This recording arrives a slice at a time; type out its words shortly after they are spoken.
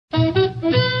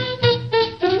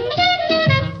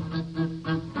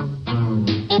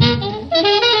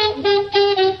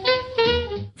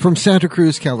From Santa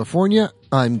Cruz, California,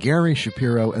 I'm Gary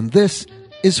Shapiro, and this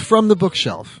is From the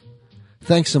Bookshelf.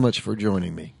 Thanks so much for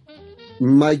joining me.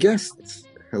 My guests,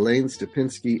 Helene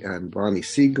Stapinski and Bonnie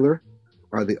Siegler,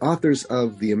 are the authors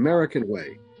of The American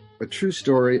Way, a true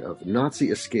story of Nazi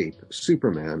escape,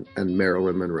 Superman, and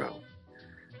Marilyn Monroe.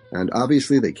 And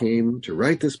obviously they came to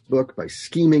write this book by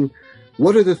scheming,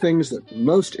 what are the things that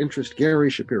most interest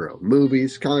Gary Shapiro?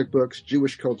 Movies, comic books,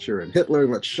 Jewish culture, and Hitler,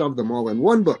 and let's shove them all in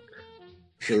one book.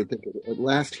 So that they could at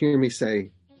last hear me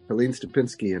say, Helene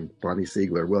Stapinski and Bonnie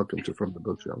Siegler, welcome to From the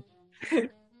Bookshelf.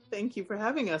 Thank you for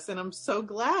having us, and I'm so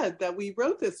glad that we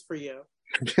wrote this for you.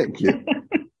 Thank you.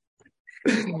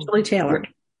 Actually tailored.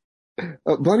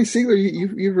 Bonnie Siegler,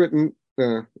 you've written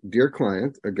Dear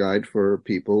Client, a guide for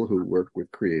people who work with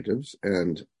creatives,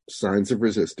 and Signs of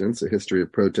Resistance, a history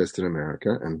of protest in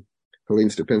America. And Helene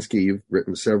Stapinski, you've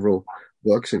written several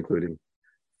books, including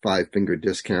Five Finger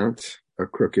Discount, A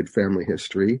Crooked Family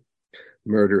History,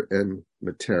 Murder in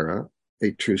Matera, A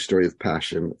True Story of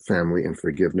Passion, Family, and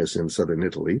Forgiveness in Southern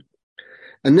Italy.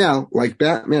 And now, like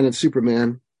Batman and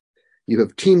Superman, you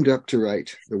have teamed up to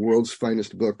write the world's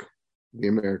finest book, The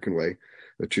American Way,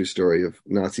 a true story of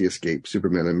Nazi escape,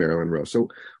 Superman, and Marilyn Monroe. So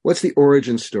what's the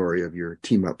origin story of your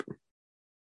team up?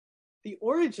 The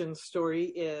origin story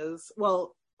is,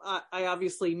 well, I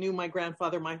obviously knew my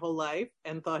grandfather my whole life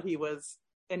and thought he was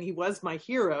my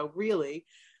hero, really.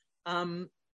 And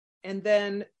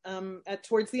then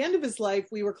towards the end of his life,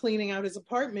 we were cleaning out his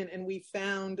apartment and we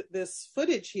found this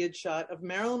footage he had shot of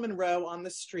Marilyn Monroe on the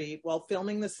street while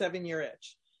filming The 7-Year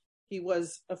Itch. He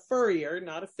was a furrier,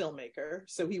 not a filmmaker.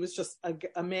 So he was just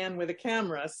a man with a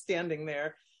camera standing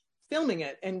there filming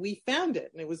it. And we found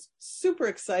it and it was super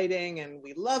exciting and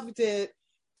we loved it.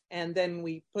 And then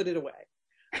we put it away.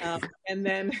 And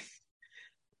then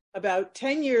about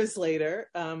 10 years later,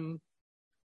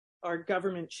 our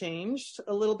government changed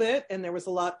a little bit and there was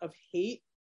a lot of hate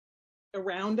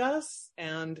around us,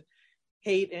 and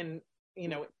hate, and, you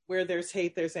know, where there's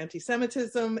hate, there's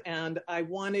anti-Semitism. And I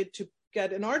wanted to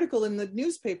get an article in the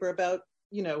newspaper about,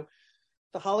 you know,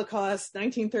 the Holocaust,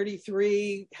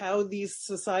 1933, how these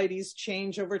societies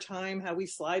change over time, how we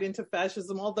slide into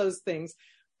fascism, all those things.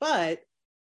 But,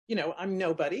 you know, I'm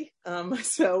nobody.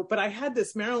 But I had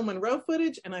this Marilyn Monroe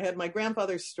footage and I had my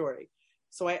grandfather's story.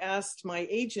 So I asked my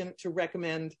agent to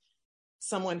recommend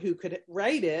someone who could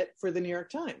write it for the New York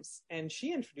Times. And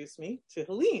she introduced me to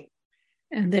Helene.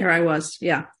 And there I was.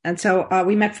 Yeah. And so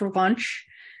we met for lunch,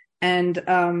 and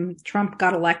Trump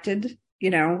got elected. You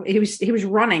know, he was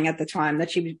running at the time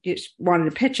that she just wanted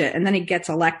to pitch it. And then he gets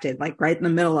elected, like right in the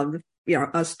middle of, you know,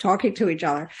 us talking to each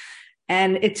other.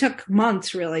 And it took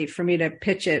months really for me to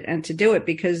pitch it and to do it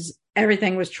because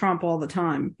everything was Trump all the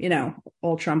time, you know,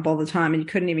 all Trump all the time. And you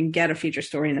couldn't even get a feature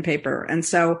story in the paper. And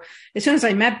so as soon as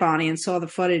I met Bonnie and saw the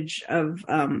footage of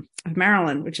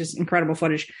Marilyn, which is incredible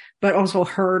footage, but also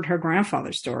heard her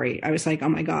grandfather's story, I was like, oh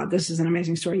my God, this is an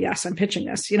amazing story. Yes, I'm pitching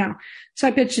this, you know. So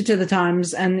I pitched it to the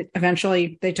Times and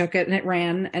eventually they took it and it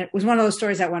ran. And it was one of those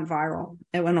stories that went viral.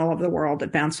 It went all over the world.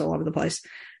 It bounced all over the place.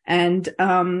 And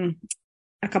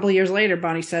a couple of years later,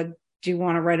 Bonnie said, do you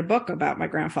want to write a book about my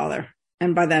grandfather?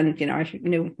 And by then, you know, I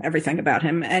knew everything about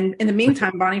him. And in the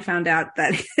meantime, Bonnie found out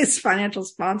that his financial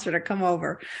sponsor to come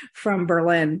over from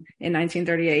Berlin in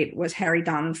 1938 was Harry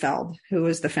Donenfeld, who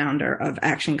was the founder of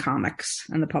Action Comics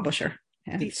and the publisher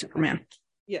and Superman.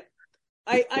 Yeah,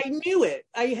 I knew it.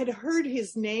 I had heard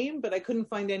his name, but I couldn't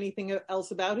find anything else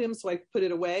about him. So I put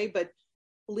it away. But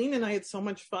Helene and I had so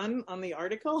much fun on the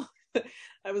article.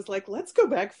 I was like, let's go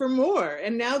back for more.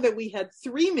 And now that we had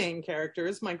three main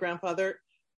characters, my grandfather,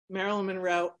 Marilyn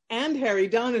Monroe, and Harry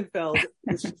Donenfeld,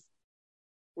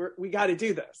 we got to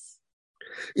do this.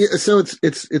 Yeah, so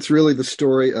it's really the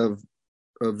story of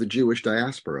the Jewish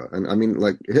diaspora, and I mean,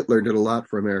 like Hitler did a lot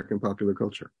for American popular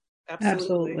culture.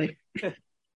 Absolutely.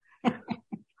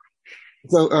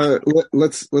 So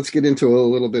let's get into a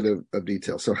little bit of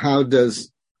detail. So how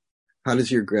does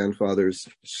your grandfather's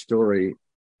story,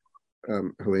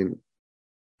 Bonnie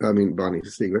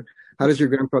Siegler, how does your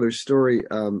grandfather's story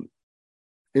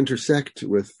intersect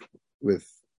with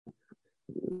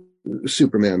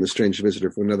Superman, the strange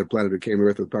visitor from another planet who came to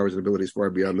Earth with powers and abilities far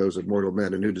beyond those of mortal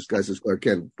men, and who disguises Clark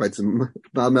Kent, fights a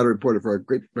matter reporter for a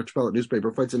great metropolitan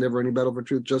newspaper, fights a never-ending battle for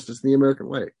truth, justice, and the American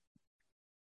way.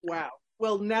 Wow.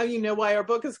 Well, now you know why our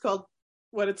book is called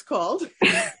what it's called.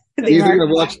 Do you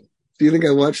think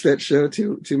I watched that show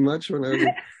too much when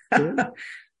I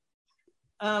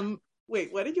was?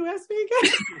 Wait, what did you ask me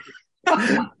again?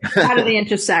 How do they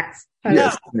intersect?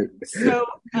 Yes. So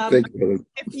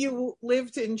if you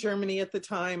lived in Germany at the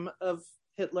time of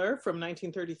Hitler from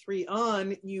 1933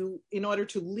 on, in order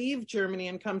to leave Germany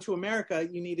and come to America,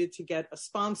 you needed to get a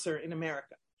sponsor in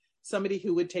America, somebody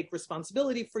who would take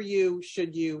responsibility for you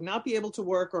should you not be able to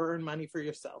work or earn money for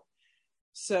yourself.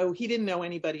 So he didn't know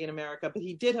anybody in America, but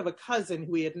he did have a cousin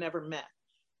who he had never met.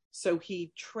 So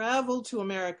he traveled to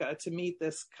America to meet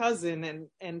this cousin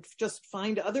and just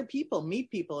find other people,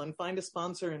 meet people, and find a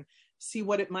sponsor and see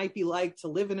what it might be like to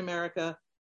live in America.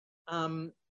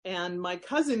 And my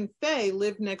cousin Faye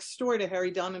lived next door to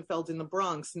Harry Donenfeld in the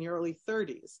Bronx in the early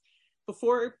 30s.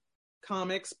 Before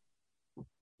comics,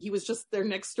 he was just their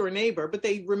next door neighbor, but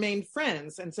they remained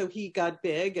friends. And so he got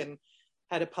big and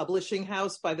had a publishing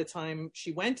house by the time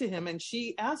she went to him, and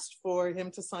she asked for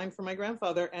him to sign for my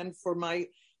grandfather and for my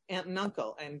aunt and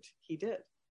uncle, and he did.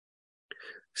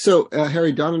 So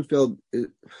Harry Donenfeld,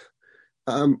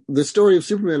 the story of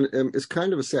Superman is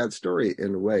kind of a sad story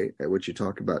in a way, which you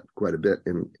talk about quite a bit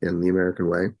in the American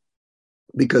way,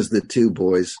 because the two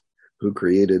boys who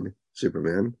created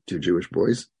Superman, two Jewish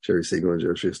boys, Jerry Siegler and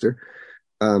Joe Shuster,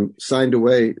 signed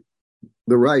away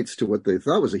the rights to what they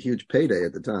thought was a huge payday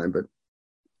at the time, but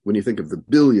when you think of the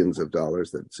billions of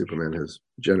dollars that Superman has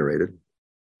generated,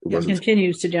 it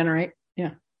continues to generate.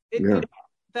 Yeah.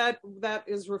 That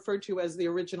is referred to as the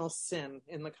original sin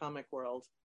in the comic world,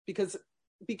 because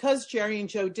Jerry and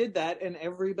Joe did that and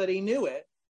everybody knew it.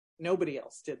 Nobody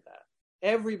else did that.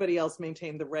 Everybody else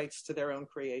maintained the rights to their own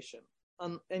creation.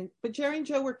 But Jerry and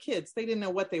Joe were kids. They didn't know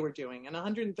what they were doing. And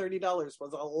 $130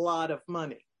 was a lot of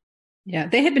money. Yeah,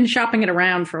 they had been shopping it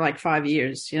around for like 5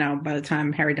 years, by the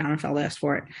time Harry Donenfeld asked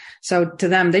for it. So to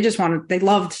them, they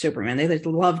loved Superman. They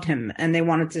loved him and they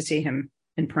wanted to see him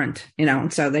in print,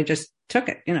 and so they just took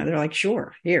it, they're like,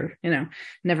 sure, here,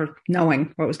 never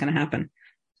knowing what was going to happen.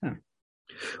 So.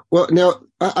 Well, now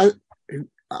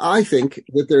I think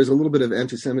that there's a little bit of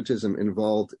anti-Semitism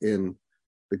involved in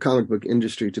the comic book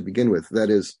industry to begin with. That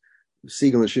is,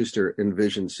 Siegel and Shuster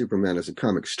envisioned Superman as a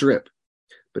comic strip.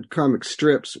 But comic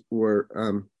strips were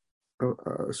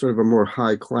sort of a more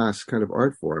high-class kind of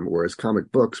art form, whereas comic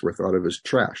books were thought of as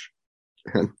trash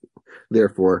and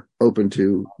therefore open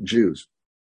to Jews.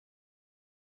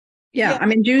 Yeah, I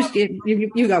mean, Jews,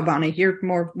 you go, Bonnie. You're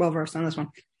more well-versed on this one.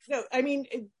 No, I mean,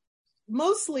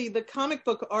 mostly the comic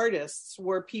book artists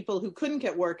were people who couldn't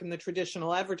get work in the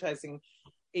traditional advertising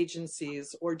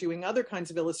agencies or doing other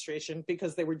kinds of illustration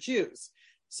because they were Jews.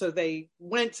 So they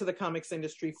went to the comics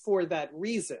industry for that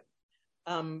reason.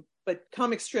 But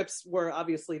comic strips were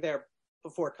obviously there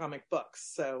before comic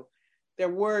books. So there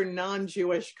were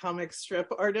non-Jewish comic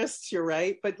strip artists, you're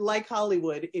right. But like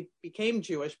Hollywood, it became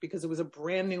Jewish because it was a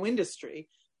brand new industry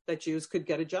that Jews could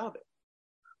get a job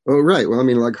in. Oh, right. Well, I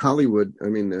mean, like Hollywood,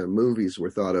 movies were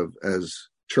thought of as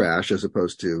trash as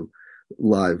opposed to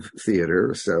live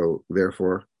theater. So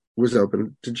therefore was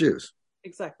open to Jews.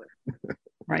 Exactly.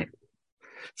 Right.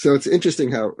 So it's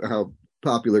interesting how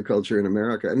popular culture in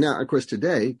America, and now, of course,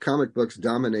 today, comic books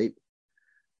dominate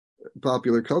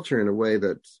popular culture in a way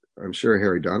that I'm sure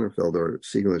Harry Donenfeld or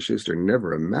Siegel and Shuster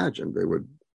never imagined they would.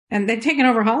 And they've taken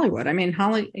over Hollywood. I mean,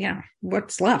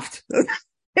 what's left?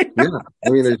 Yeah. I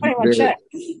mean,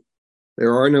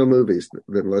 there are no movies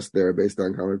unless they're based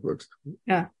on comic books.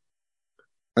 Yeah.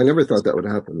 I never thought that would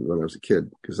happen when I was a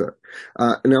kid, because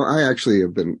I actually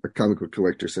have been a comic book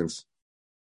collector since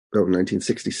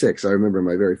 1966. I remember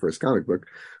my very first comic book,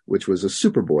 which was a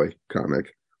Superboy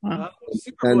comic. Wow.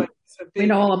 Superboy. We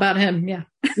know all about him. Yeah.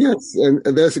 Yes. And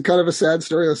there's a kind of a sad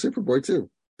story on Superboy too.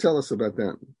 Tell us about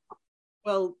that.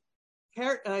 Well,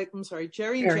 Jerry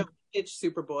and Joe pitched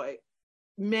Superboy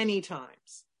many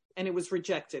times and it was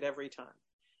rejected every time.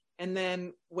 And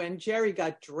then when Jerry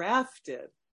got drafted,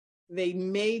 they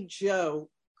made Joe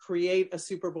create a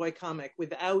Superboy comic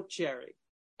without Jerry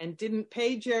and didn't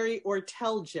pay Jerry or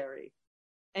tell Jerry.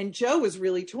 And Joe was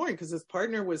really torn because his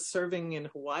partner was serving in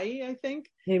Hawaii, I think.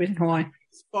 He was in Hawaii.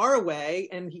 He's far away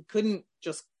and he couldn't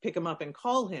just pick him up and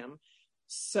call him.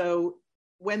 So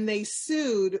when they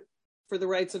sued for the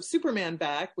rights of Superman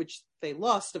back, which they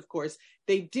lost, of course,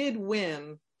 they did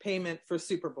win payment for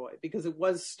Superboy because it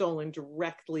was stolen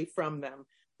directly from them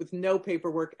with no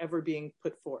paperwork ever being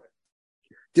put for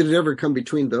it. Did it ever come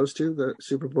between those two, the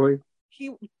Superboy?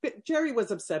 Jerry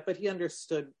was upset, but he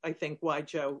understood, I think, why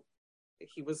Joe,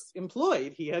 he was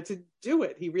employed. He had to do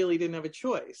it. He really didn't have a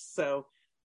choice. So,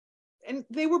 and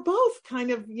they were both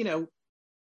kind of,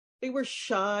 they were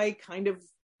shy, kind of,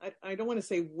 I don't want to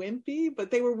say wimpy,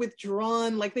 but they were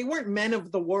withdrawn, like they weren't men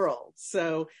of the world.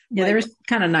 So yeah, they were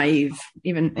kind of naive,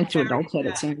 even into adulthood,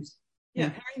 it seems. Yeah,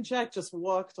 Harry and Jack just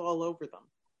walked all over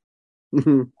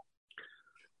them.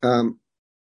 Mm-hmm.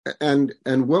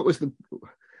 And what was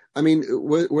I mean,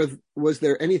 was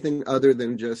there anything other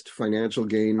than just financial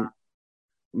gain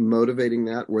motivating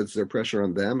that? Was there pressure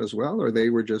on them as well, or they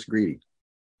were just greedy?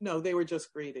 No, they were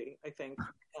just greedy, I think.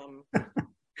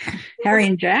 Harry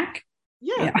and Jack?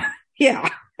 Yeah. Yeah.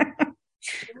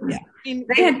 Yeah. I mean,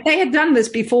 they had done this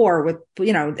before with,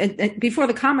 before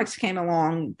the comics came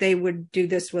along, they would do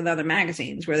this with other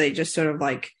magazines where they just sort of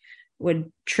like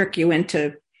would trick you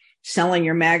into selling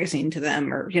your magazine to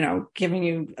them, or, giving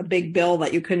you a big bill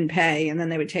that you couldn't pay, and then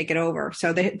they would take it over.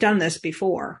 So they had done this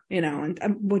before, and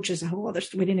which is a whole other,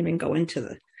 we didn't even go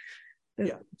into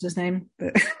what's his name?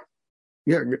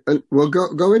 Yeah, well,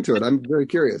 go into it. I'm very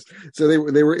curious. So they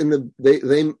were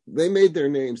they made their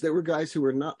names. They were guys who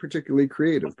were not particularly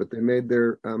creative, but they made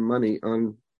their money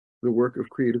on the work of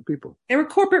creative people. They were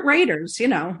corporate raiders.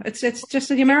 It's just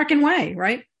the American way,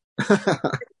 right?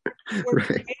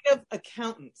 Right. Creative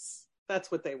accountants.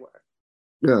 That's what they were.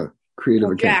 Yeah, creative.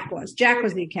 Well, Jack was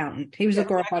the accountant. He was a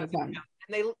glorified accountant.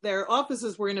 And their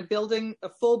offices were in a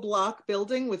full block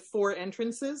building with 4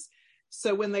 entrances.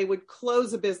 So when they would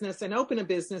close a business and open a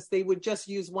business, they would just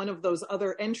use one of those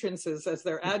other entrances as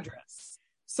their address.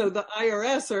 So the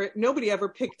IRS or nobody ever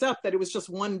picked up that it was just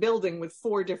one building with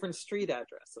 4 different street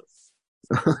addresses.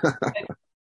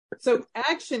 So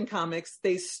Action Comics,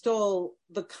 they stole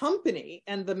the company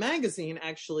and the magazine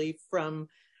actually from,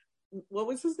 what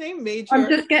was his name? Major. I'm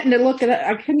just getting to look at it.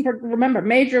 I couldn't remember.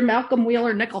 Major Malcolm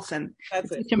Wheeler Nicholson.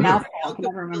 That's it. Malcolm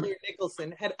Wheeler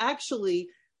Nicholson had actually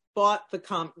bought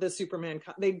the Superman.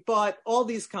 They bought all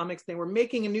these comics. They were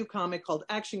making a new comic called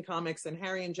Action Comics, and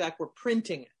Harry and Jack were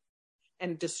printing it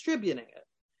and distributing it.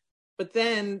 But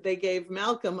then they gave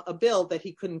Malcolm a bill that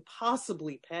he couldn't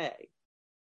possibly pay,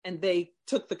 and they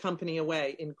took the company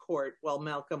away in court while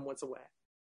Malcolm was away.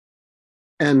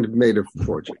 And made a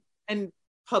fortune. And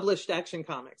published Action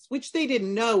Comics, which they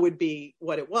didn't know would be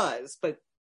what it was, but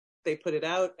they put it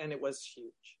out, and it was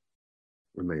huge.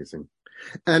 Amazing.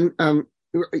 And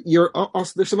you're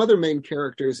also, there's some other main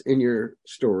characters in your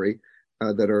story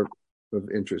that are of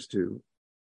interest to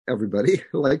everybody,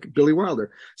 like Billy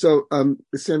Wilder. So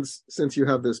since you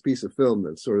have this piece of film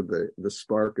that's sort of the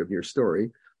spark of your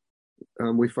story,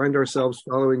 we find ourselves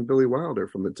following Billy Wilder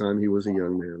from the time he was a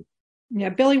young man. Yeah,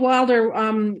 Billy Wilder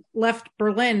left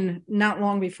Berlin not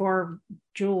long before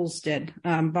Jules did,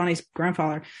 Bonnie's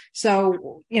grandfather.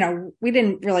 So, we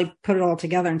didn't really put it all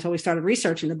together until we started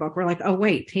researching the book. We're like, oh,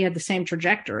 wait, he had the same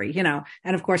trajectory, And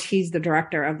of course, he's the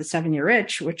director of The 7-Year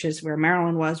Itch, which is where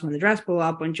Marilyn was when the dress blew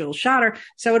up, when Jules shot her.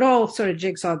 So it all sort of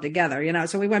jigsawed together,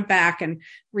 So we went back and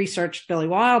researched Billy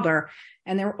Wilder.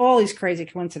 And there were all these crazy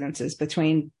coincidences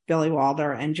between Billy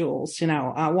Wilder and Jules,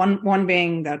 one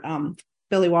being that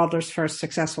Billy Wilder's first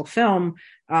successful film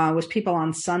was People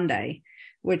on Sunday,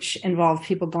 which involved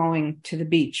people going to the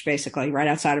beach, basically, right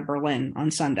outside of Berlin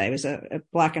on Sunday. It was a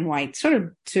black and white sort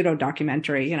of pseudo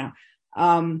documentary,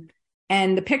 And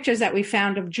the pictures that we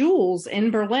found of Jules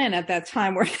in Berlin at that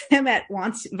time were him at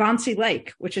Wannsee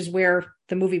Lake, which is where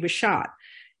the movie was shot.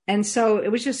 And so it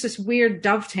was just this weird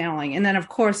dovetailing. And then, of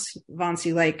course,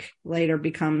 Wannsee Lake later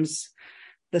becomes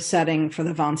the setting for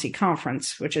the Wannsee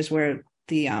Conference, which is where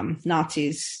the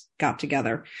Nazis got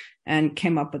together and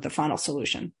came up with the final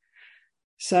solution.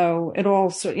 So it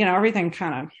all, everything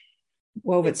kind of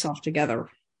wove itself together.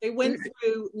 They went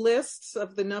through lists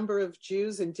of the number of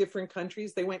Jews in different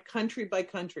countries. They went country by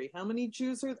country. How many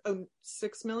Jews are?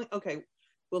 6 million. Okay,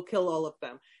 we'll kill all of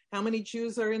them. How many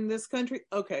Jews are in this country?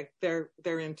 Okay, they're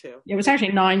in too. It was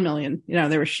actually 9 million.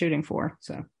 They were shooting for.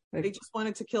 So they just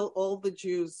wanted to kill all the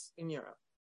Jews in Europe.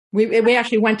 We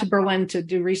actually went to Berlin to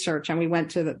do research, and we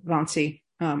went to the Wannsee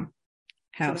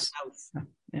house.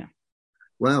 Yeah.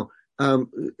 Wow.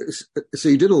 So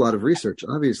you did a lot of research,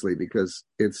 obviously, because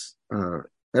it's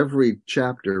every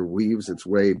chapter weaves its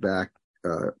way back,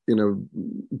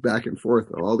 back and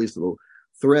forth, all these little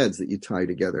threads that you tie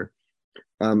together.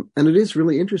 And it is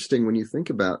really interesting when you think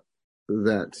about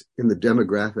that in the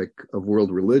demographic of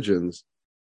world religions,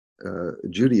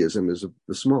 Judaism is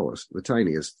the smallest, the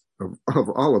tiniest of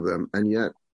all of them, and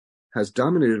yet has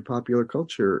dominated popular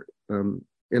culture in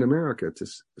America to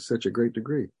such a great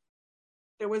degree.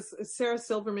 There was Sarah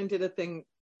Silverman did a thing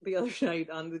the other night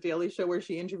on The Daily Show where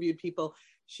she interviewed people.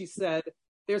 She said,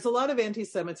 there's a lot of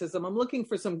anti-Semitism. I'm looking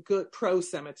for some good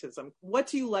pro-Semitism. What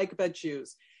do you like about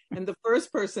Jews? And the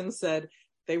first person said,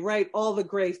 they write all the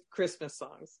great Christmas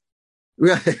songs.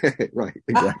 Right,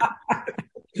 exactly.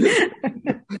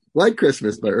 Like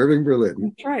Christmas by Irving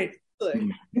Berlin. That's right.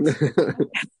 I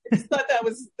just thought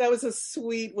that was a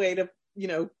sweet way to,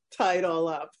 tie it all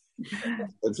up.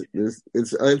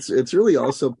 It's really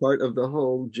also part of the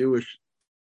whole Jewish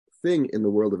thing in the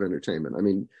world of entertainment. I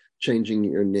mean, changing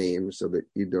your name so that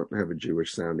you don't have a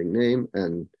Jewish sounding name,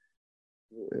 and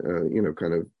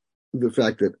kind of the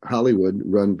fact that Hollywood,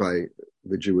 run by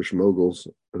the Jewish moguls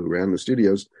who ran the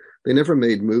studios, they never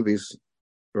made movies,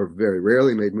 or very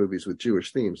rarely made movies with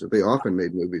Jewish themes. They often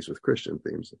made movies with Christian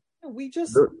themes. We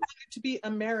just wanted to be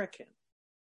American.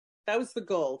 That was the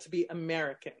goal, to be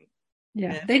American.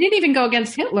 Yeah, they didn't even go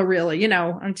against Hitler, really,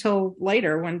 until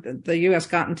later when the U.S.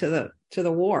 got into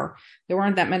the war. There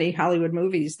weren't that many Hollywood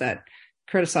movies that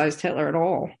criticized Hitler at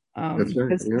all. That's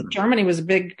right, yeah. Germany was a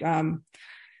big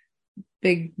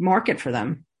market for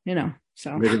them,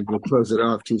 So they didn't close it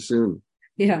off too soon.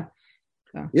 Yeah.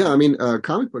 So. Yeah, I mean,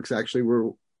 comic books actually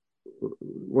were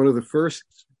one of the first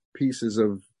pieces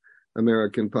of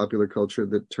American popular culture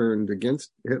that turned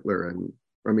against Hitler. And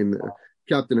I mean,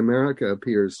 Captain America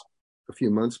appears a few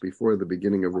months before the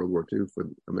beginning of World War II for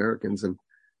Americans, and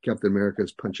Captain America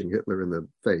is punching Hitler in the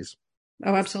face.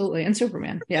 Oh, absolutely. And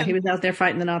Superman. Yeah, he was out there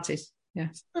fighting the Nazis. Yeah.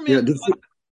 Superman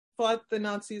fought the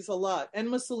Nazis a lot. And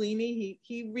Mussolini,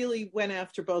 he really went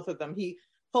after both of them. He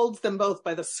holds them both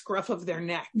by the scruff of their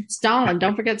neck. Stalin,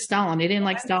 don't forget Stalin. He didn't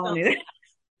like Stalin either.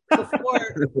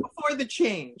 Before the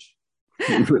change.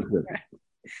 In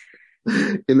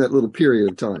that little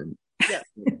period of time. Yes.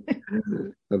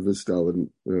 Of the Stalin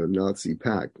Nazi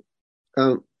pact.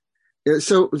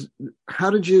 So how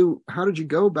did you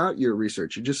go about your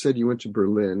research? You just said you went to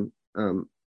Berlin,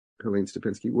 Helene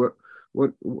Stapinski.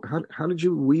 How did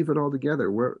you weave it all together?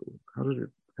 How did it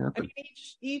happen? I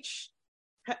mean,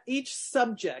 each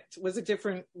subject was a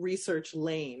different research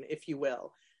lane, if you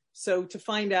will. So to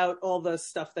find out all the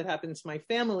stuff that happened to my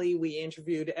family, we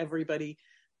interviewed everybody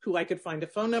who I could find a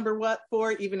phone number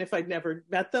for, even if I'd never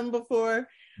met them before.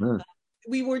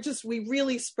 We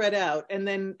really spread out.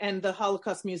 And the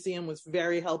Holocaust Museum was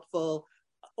very helpful.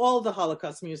 All the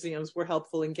Holocaust museums were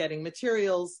helpful in getting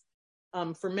materials.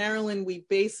 For Maryland, we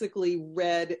basically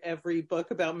read every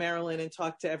book about Maryland and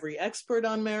talked to every expert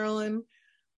on Maryland.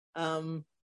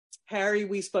 Harry,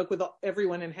 we spoke with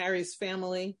everyone in Harry's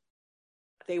family.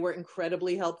 They were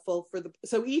incredibly helpful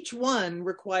so each one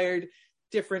required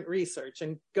different research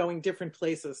and going different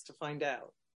places to find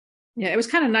out. Yeah, it was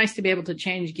kind of nice to be able to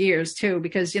change gears too,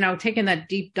 because, taking that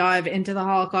deep dive into the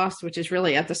Holocaust, which is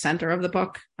really at the center of the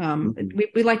book.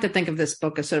 We like to think of this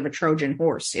book as sort of a Trojan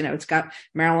horse. It's got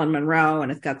Marilyn Monroe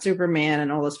and it's got Superman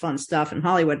and all this fun stuff in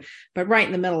Hollywood, but right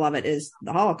in the middle of it is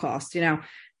the Holocaust,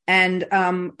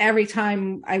 and every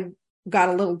time I got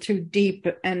a little too deep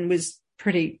and was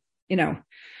pretty,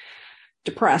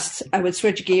 depressed, I would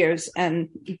switch gears and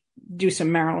do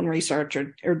some Maryland research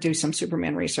or do some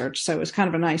Superman research. So it was kind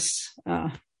of a nice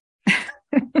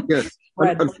yes.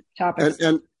 topic.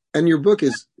 And your book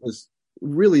is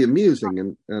really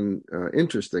amusing and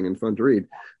interesting and fun to read.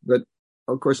 But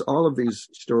of course, all of these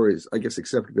stories, I guess,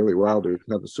 except Billy Wilder,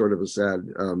 have a sort of a sad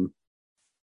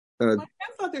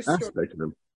aspect to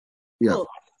them. Yeah, well,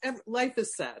 life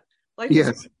is sad.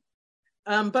 Yes.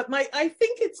 But I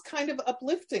think it's kind of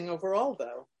uplifting overall,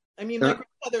 though. I mean, my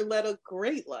grandfather led a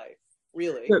great life,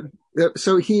 really.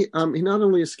 So he not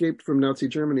only escaped from Nazi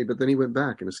Germany, but then he went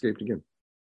back and escaped again.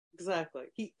 Exactly.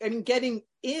 Getting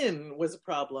in was a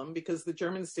problem because the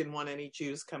Germans didn't want any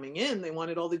Jews coming in. They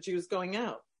wanted all the Jews going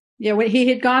out. Yeah, he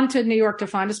had gone to New York to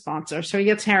find a sponsor. So he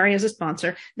gets Harry as a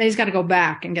sponsor. Then he's got to go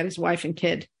back and get his wife and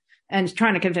kid, and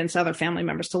trying to convince other family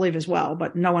members to leave as well.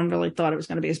 But no one really thought it was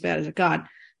going to be as bad as it got.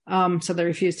 So they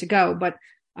refused to go. But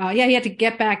he had to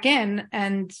get back in,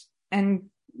 and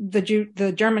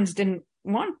the Germans didn't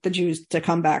want the Jews to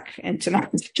come back into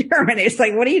Nazi Germany. It's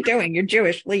like, what are you doing? You're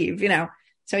Jewish, leave,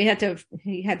 So he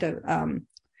had to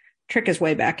trick his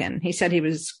way back in. He said he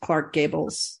was Clark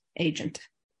Gable's agent.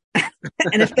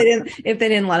 And if they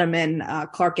didn't let him in,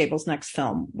 Clark Gable's next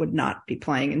film would not be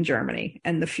playing in Germany,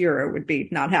 and the Fuhrer would be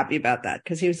not happy about that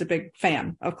because he was a big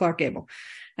fan of Clark Gable.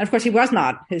 And of course, he was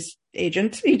not his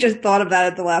agent. He just thought of that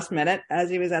at the last minute as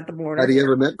he was at the border. Had he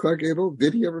ever met Clark Gable?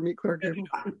 Did he ever meet Clark Gable?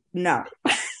 No.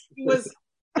 He was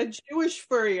a Jewish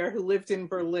furrier who lived in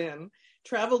Berlin,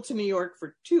 traveled to New York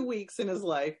for 2 weeks in his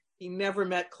life. He never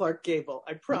met Clark Gable.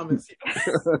 I promise you.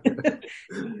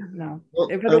 No,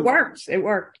 but it worked. It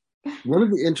worked. One of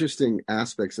the interesting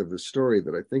aspects of the story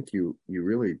that I think you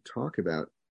really talk about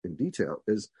in detail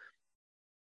is,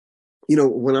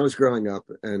 when I was growing up,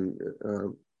 and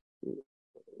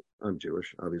I'm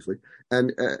Jewish, obviously,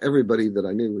 and everybody that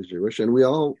I knew was Jewish, and we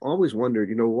all always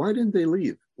wondered, why didn't they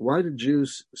leave? Why did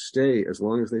Jews stay as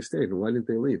long as they stayed, and why didn't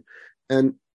they leave?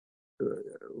 And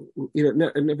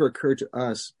it never occurred to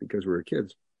us, because we were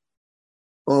kids,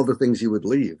 all the things you would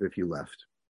leave if you left,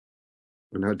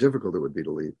 and how difficult it would be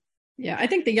to leave. Yeah, I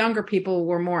think the younger people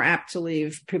were more apt to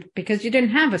leave because you didn't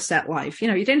have a set life.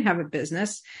 You didn't have a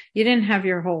business. You didn't have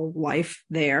your whole life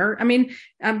there. I mean,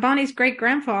 Bonnie's great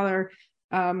grandfather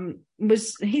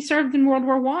he served in World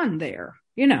War One there.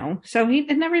 So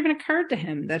it never even occurred to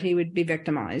him that he would be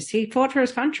victimized. He fought for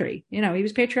his country. He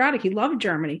was patriotic. He loved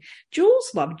Germany.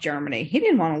 Jules loved Germany. He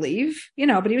didn't want to leave,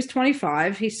 but he was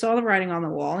 25. He saw the writing on the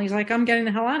wall and he's like, I'm getting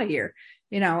the hell out of here,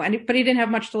 but he didn't have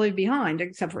much to leave behind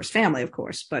except for his family, of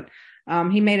course. But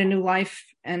he made a new life,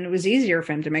 and it was easier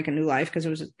for him to make a new life because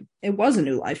it was a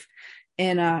new life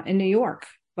in New York.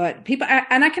 But people,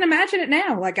 and I can imagine it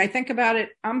now. Like I think about it,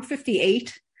 I'm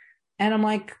 58. And I'm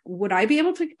like, would I be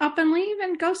able to up and leave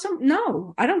and go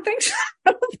No, I don't think so.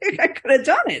 I don't think I could have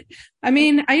done it. I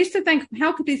mean, I used to think,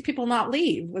 how could these people not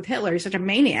leave with Hitler? He's such a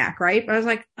maniac, right? But I was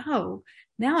like, oh,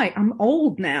 now I'm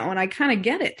old now and I kind of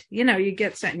get it. You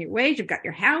get set in your ways. You've got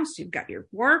your house, you've got your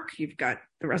work, you've got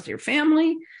the rest of your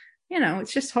family.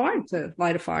 It's just hard to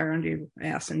light a fire under your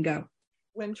ass and go.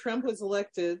 When Trump was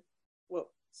elected,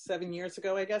 7 years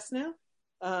ago, I guess now,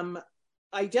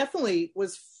 I definitely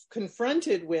was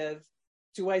confronted with,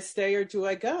 do I stay or do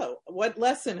I go? What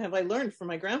lesson have I learned from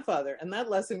my grandfather? And that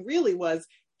lesson really was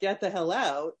get the hell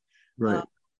out. Right.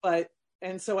 But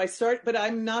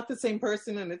I'm not the same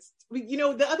person. And it's,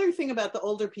 the other thing about the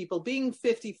older people, being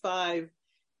 55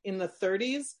 in the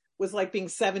 30s was like being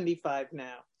 75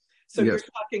 now. So You're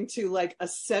talking to like a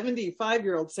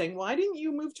 75-year-old saying, why didn't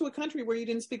you move to a country where you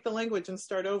didn't speak the language and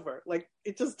start over? Like,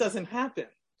 it just doesn't happen.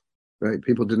 Right.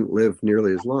 People didn't live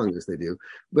nearly as long as they do.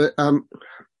 But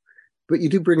you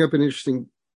do bring up an interesting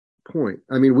point.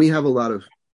 I mean, we have a lot of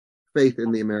faith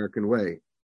in the American way.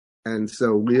 And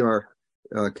so we are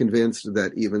convinced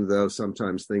that even though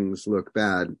sometimes things look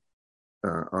bad,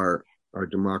 our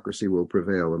democracy will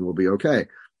prevail and we'll be okay.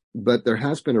 But there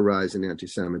has been a rise in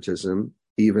anti-Semitism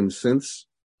even since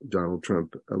Donald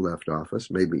Trump left office,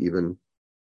 maybe even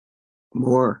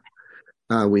more.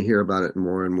 We hear about it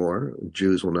more and more.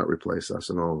 Jews will not replace us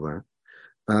and all of that.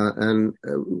 And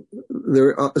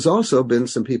there has also been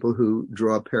some people who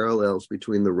draw parallels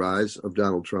between the rise of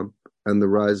Donald Trump and the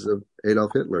rise of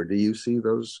Adolf Hitler. Do you see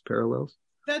those parallels?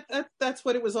 That's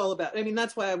what it was all about. I mean,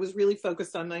 that's why I was really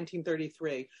focused on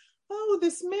 1933. Oh,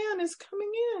 this man is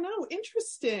coming in. Oh,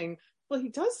 interesting. Well, he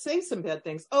does say some bad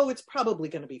things. Oh, it's probably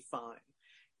going to be fine.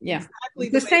 Yeah, exactly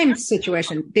the same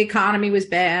situation. The economy was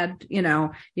bad. You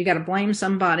got to blame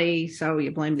somebody. So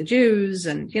you blame the Jews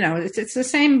and, it's the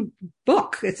same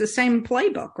book. It's the same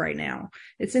playbook right now.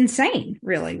 It's insane,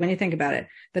 really, when you think about it.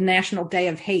 The National Day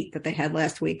of Hate that they had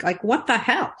last week. Like, what the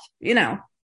hell? It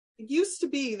used to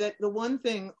be that the one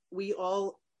thing we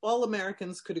all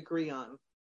Americans could agree on.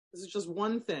 This is just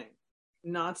one thing.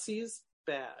 Nazis,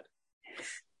 bad.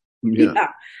 Yeah.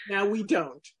 Now we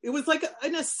don't. It was like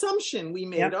an assumption we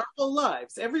made our whole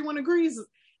lives. Everyone agrees.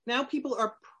 Now people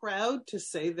are proud to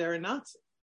say they're a Nazi.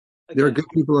 Again. There are good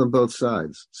people on both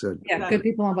sides. So good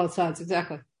people on both sides.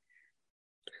 Exactly.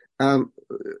 So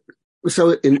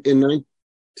in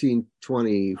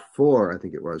 1924, I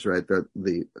think it was, right, that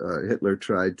the Hitler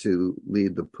tried to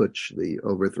lead the putsch, the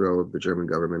overthrow of the German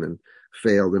government, and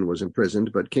failed and was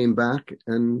imprisoned, but came back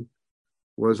and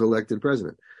was elected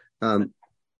president.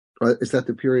 Is that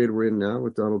the period we're in now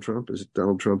with Donald Trump? Is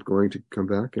Donald Trump going to come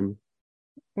back? And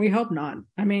we hope not.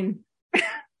 I mean,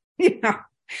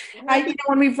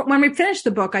 when we finished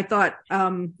the book, I thought,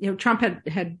 Trump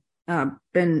had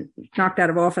been knocked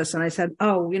out of office, and I said,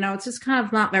 oh, it's just kind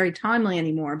of not very timely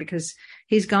anymore because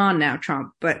he's gone now,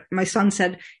 Trump. But my son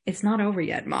said, it's not over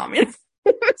yet, Mom.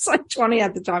 It's like 20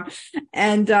 at the time.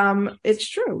 And, it's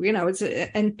true,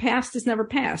 and past is never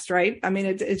past, right? I mean,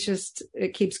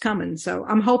 it keeps coming. So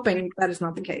I'm hoping that is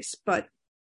not the case, but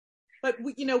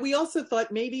we also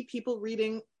thought maybe people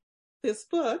reading this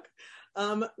book,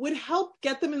 would help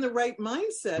get them in the right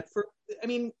mindset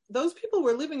those people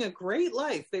were living a great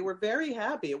life. They were very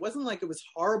happy. It wasn't like it was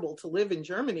horrible to live in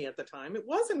Germany at the time. It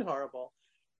wasn't horrible.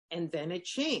 And then it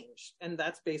changed. And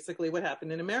that's basically what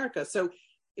happened in America. So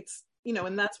it's,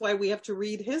 and that's why we have to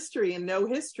read history and know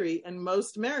history. And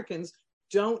most Americans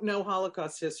don't know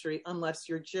Holocaust history unless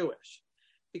you're Jewish,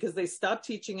 because they stopped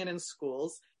teaching it in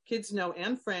schools. Kids know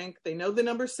Anne Frank, they know the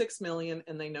number 6 million,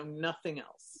 and they know nothing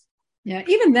else. Yeah,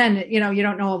 even then, you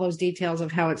don't know all those details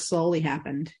of how it slowly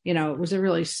happened. It was a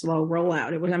really slow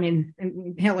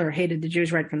rollout. Hitler hated the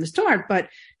Jews right from the start, but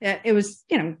it was,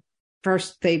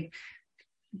 first they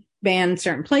banned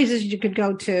certain places you could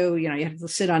go to, you had to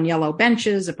sit on yellow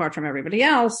benches apart from everybody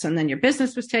else. And then your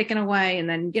business was taken away. And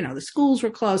then, the schools were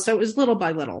closed. So it was little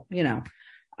by little, they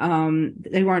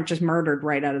weren't just murdered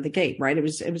right out of the gate, right? It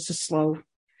was a slow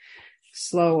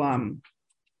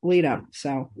lead up.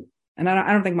 So, And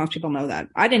I don't think most people know that.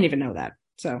 I didn't even know that.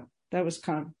 So that was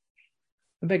kind of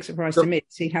a big surprise to me to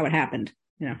see how it happened.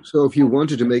 So if you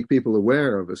wanted to make people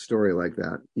aware of a story like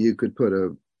that, you could put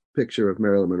a picture of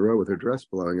Marilyn Monroe with her dress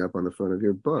blowing up on the front of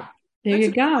your book. There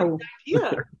you go.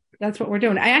 Yeah. That's what we're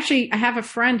doing. I have a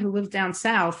friend who lives down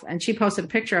south, and she posted a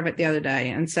picture of it the other day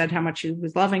and said how much she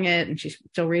was loving it, and she's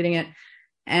still reading it,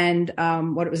 and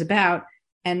what it was about.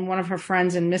 And one of her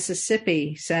friends in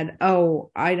Mississippi said, "Oh,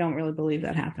 I don't really believe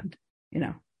that happened."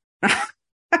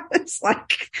 It's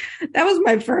like, that was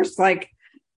my first, like,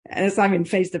 and it's not even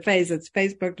face to face, it's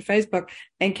Facebook to Facebook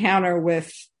encounter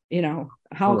with,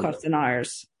 Holocaust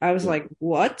deniers. I was like,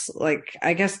 what? Like,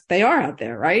 I guess they are out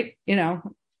there, right?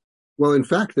 Well, in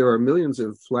fact, there are millions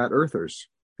of flat earthers,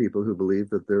 people who believe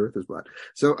that the earth is flat.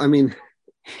 So, I mean,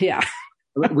 yeah,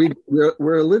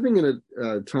 we're living in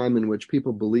a time in which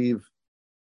people believe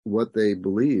what they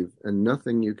believe, and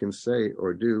nothing you can say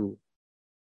or do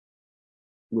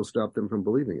will stop them from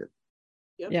believing it.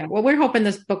 Yep. Yeah. Well, we're hoping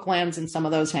this book lands in some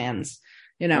of those hands,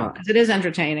 because it is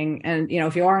entertaining. And,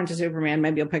 if you are into Superman,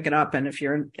 maybe you'll pick it up. And if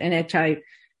you're an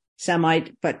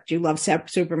anti-Semite, but you love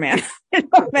Superman,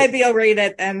 maybe you'll read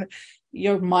it and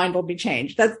your mind will be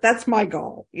changed. That's my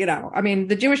goal. I mean,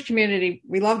 the Jewish community,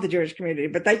 we love the Jewish community,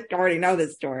 but they already know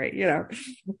this story, Yeah.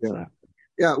 So.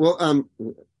 Yeah. Well,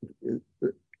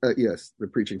 yes, the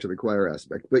preaching to the choir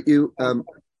aspect, but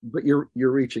you're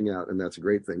reaching out, and that's a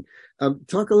great thing.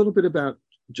 Talk a little bit about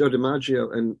Joe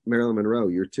DiMaggio and Marilyn Monroe,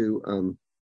 your two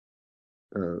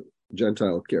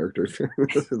Gentile characters.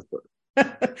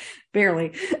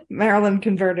 Barely. Marilyn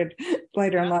converted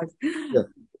later in life.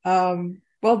 Yeah.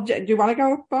 Well, do you want to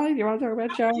go, Bonnie? Do you want to talk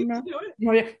about Joe?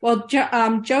 Well, Joe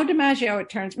DiMaggio, it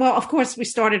turns, well, of course, we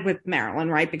started with Marilyn,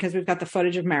 right? Because we've got the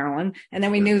footage of Marilyn. And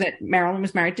then we knew that Marilyn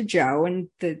was married to Joe. And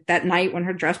that night when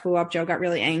her dress blew up, Joe got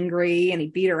really angry and he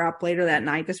beat her up later that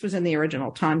night. This was in the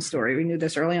original Time story. We knew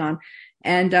this early on.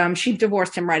 And she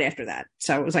divorced him right after that.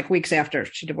 So it was like weeks after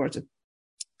she divorced him.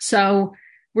 So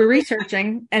we're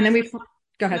researching, and then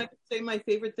go ahead. Can I say my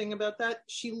favorite thing about that?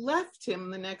 She left him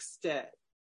the next day.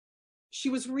 She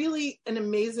was really an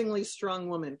amazingly strong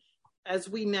woman. As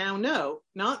we now know,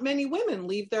 not many women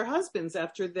leave their husbands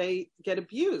after they get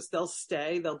abused. They'll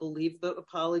stay, they'll believe the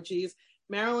apologies.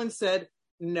 Marilyn said,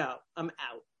 no, I'm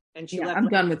out. And she left. I'm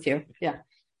done with you. Yeah.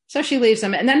 So she leaves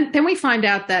him. And then we find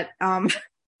out that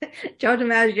Joe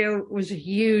DiMaggio was a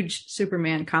huge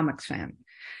Superman comics fan.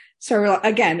 So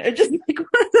again, it's just like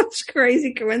one of those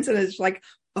crazy coincidences, like,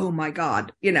 oh my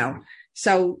God,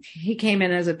 So he came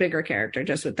in as a bigger character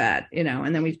just with that,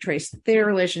 and then we traced their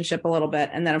relationship a little bit.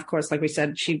 And then, of course, like we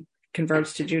said, she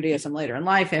converts to Judaism later in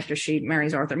life after she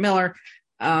marries Arthur Miller.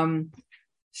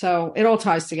 So it all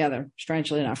ties together,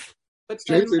 strangely enough. But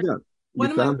strangely enough, one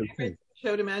of my favorite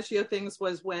Joe DiMaggio things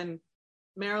was when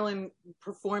Marilyn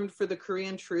performed for the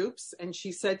Korean troops, and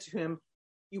she said to him,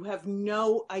 you have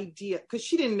no idea, because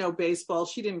she didn't know baseball.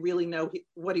 She didn't really know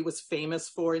what he was famous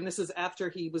for. And this is after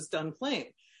he was done playing.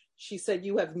 She said,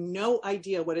 you have no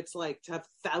idea what it's like to have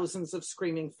thousands of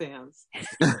screaming fans.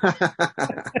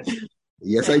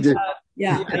 Yes, I do.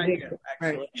 Yeah, I do.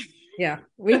 Right. Yeah.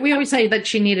 We always say that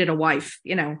she needed a wife.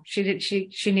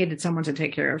 She needed someone to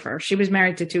take care of her. She was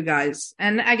married to two guys.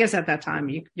 And I guess at that time,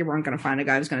 you weren't going to find a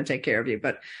guy who's going to take care of you.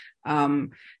 But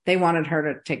they wanted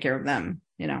her to take care of them,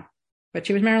 But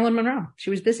she was Marilyn Monroe. She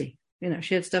was busy.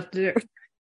 She had stuff to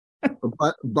do.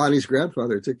 Bonnie's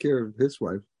grandfather took care of his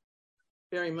wife.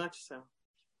 Very much so.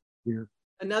 Yeah.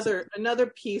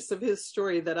 Another piece of his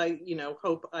story that I,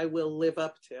 hope I will live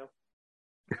up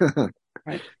to.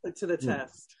 Right, to the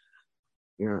test.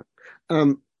 Yeah.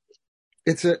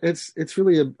 It's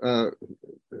really a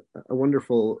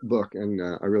wonderful book, and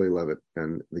I really love it.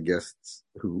 And the guests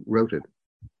who wrote it,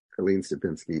 Helene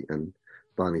Stapinski and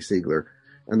Bonnie Siegler.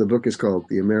 And the book is called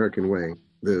The American Way,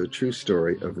 the true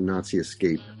story of Nazi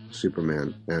escape,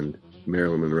 Superman, and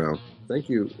Marilyn Monroe. Thank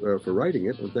you for writing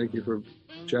it, and thank you for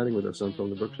chatting with us on From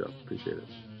the Bookshelf. Appreciate it.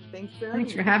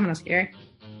 Thanks for having us, Gary.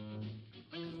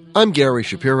 I'm Gary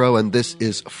Shapiro, and this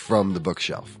is From the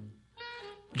Bookshelf.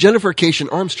 Jennifer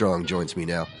Keishin Armstrong joins me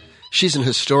now. She's an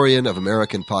historian of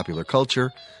American popular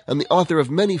culture and the author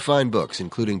of many fine books,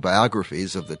 including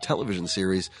biographies of the television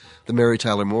series The Mary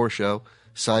Tyler Moore Show,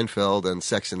 Seinfeld, and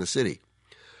Sex and the City.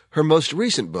 Her most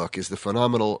recent book is the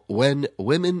phenomenal When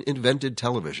Women Invented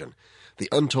Television, the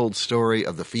untold story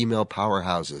of the female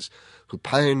powerhouses who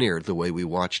pioneered the way we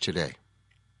watch today.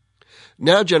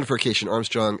 Now Jennifer Keishin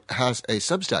Armstrong has a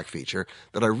Substack feature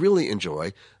that I really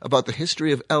enjoy about the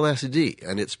history of LSD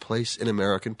and its place in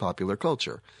American popular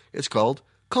culture. It's called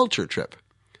Culture Trip.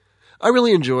 I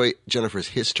really enjoy Jennifer's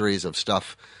histories of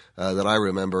stuff that I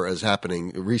remember as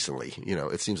happening recently.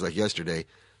 It seems like yesterday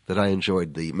that I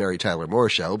enjoyed the Mary Tyler Moore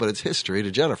Show, but it's history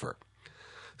to Jennifer.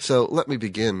 So let me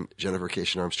begin, Jennifer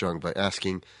Keishin Armstrong, by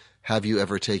asking, have you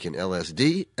ever taken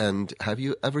LSD? And have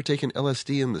you ever taken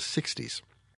LSD in the 60s?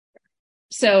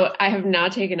 So I have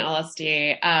not taken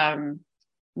LSD,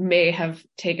 may have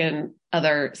taken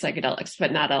other psychedelics,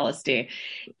 but not LSD.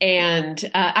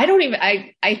 And I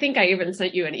think I even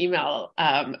sent you an email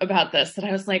about this, that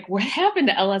I was like, what happened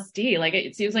to LSD? Like,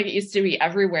 it seems like it used to be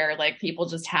everywhere. Like, people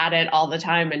just had it all the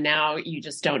time, and now you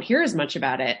just don't hear as much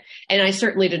about it. And I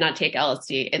certainly did not take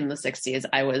LSD in the 60s.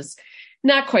 I was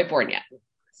not quite born yet.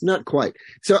 Not quite.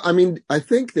 So, I mean, I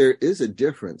think there is a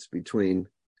difference between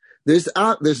there's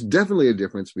definitely a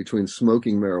difference between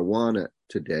smoking marijuana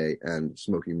today and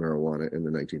smoking marijuana in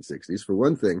the 1960s. For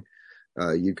one thing,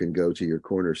 you can go to your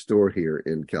corner store here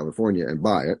in California and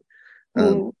buy it.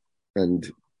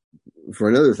 And for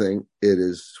another thing, it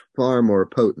is far more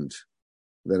potent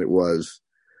than it was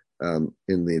in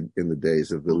the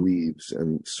days of the leaves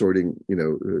and sorting,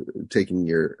 taking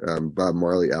your Bob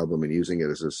Marley album and using it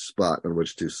as a spot on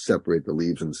which to separate the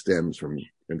leaves and stems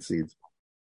and seeds.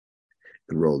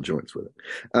 And roll joints with it.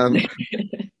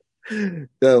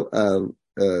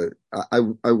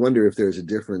 I wonder if there's a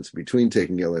difference between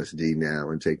taking LSD now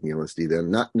and taking LSD then.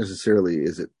 Not necessarily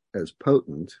is it as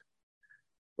potent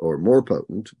or more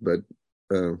potent, but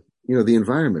the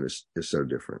environment is so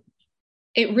different.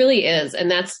 It really is.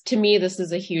 And that's, to me, this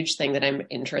is a huge thing that I'm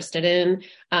interested in.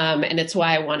 And it's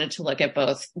why I wanted to look at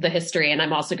both the history, and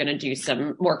I'm also going to do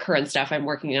some more current stuff. I'm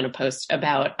working on a post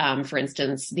about, for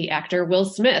instance, the actor Will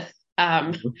Smith,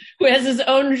 who has his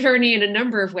own journey in a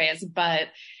number of ways, but,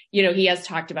 he has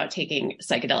talked about taking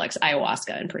psychedelics,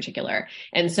 ayahuasca in particular.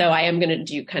 And so I am going to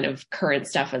do kind of current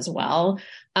stuff as well.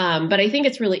 But I think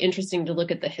it's really interesting to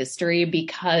look at the history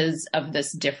because of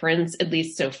this difference, at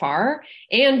least so far,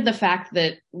 and the fact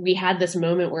that we had this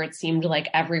moment where it seemed like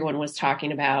everyone was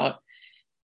talking about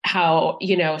how,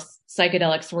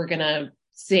 psychedelics were going to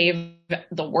save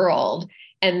the world.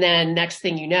 And then next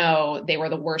thing you know, they were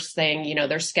the worst thing.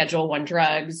 They're Schedule I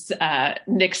drugs.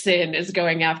 Nixon is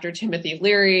going after Timothy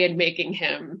Leary and making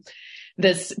him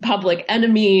this public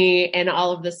enemy and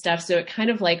all of this stuff. So it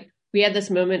kind of like we had this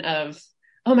moment of,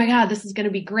 oh my God, this is going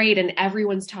to be great. And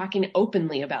everyone's talking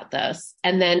openly about this.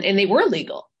 And they were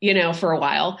legal, for a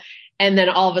while. And then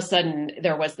all of a sudden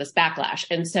there was this backlash.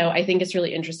 And so I think it's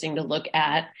really interesting to look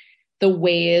at the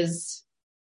ways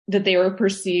that they were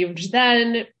perceived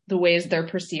then, the ways they're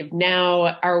perceived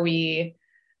now. Are we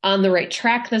on the right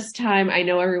track this time? I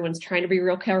know everyone's trying to be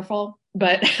real careful,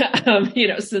 but,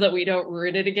 so that we don't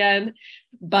ruin it again.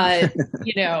 But,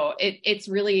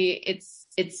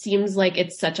 it seems like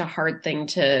it's such a hard thing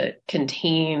to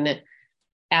contain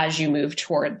as you move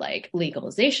toward like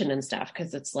legalization and stuff.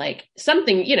 Cause it's like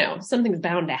something's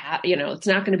bound to happen, it's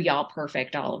not going to be all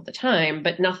perfect all of the time,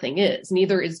 but nothing is.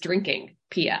 Neither is drinking,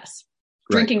 PS.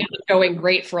 Drinking isn't going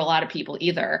great for a lot of people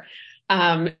either.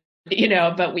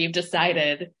 But we've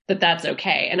decided that that's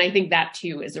okay. And I think that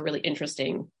too is a really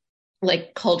interesting,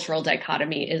 like, cultural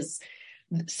dichotomy, is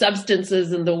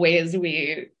substances and the ways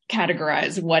we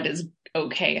categorize what is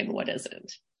okay and what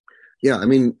isn't. Yeah. I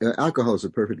mean, alcohol is a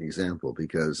perfect example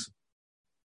because,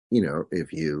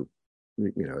 if you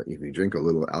drink a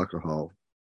little alcohol,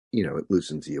 it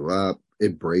loosens you up,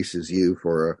 it braces you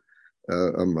for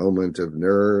a moment of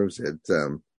nerves. It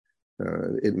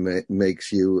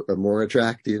makes you more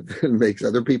attractive and makes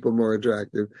other people more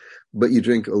attractive, but you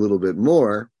drink a little bit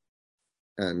more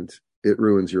and it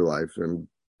ruins your life and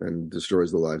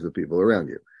destroys the lives of people around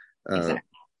you. Exactly.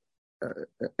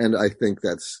 And I think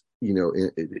that's,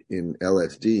 in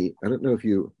LSD, I don't know if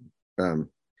you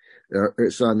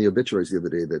saw in the obituaries the other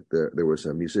day that there was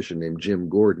a musician named Jim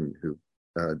Gordon who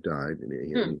died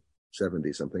in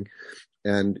 70 something.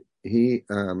 And he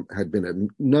had been a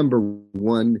number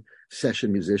one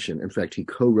session musician. In fact, he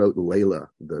co-wrote Layla,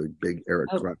 the big Eric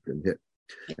Clapton hit,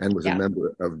 and was a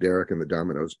member of Derek and the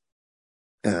Dominoes.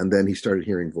 And then he started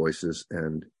hearing voices,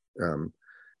 and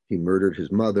he murdered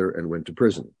his mother and went to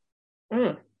prison.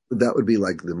 That would be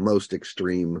like the most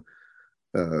extreme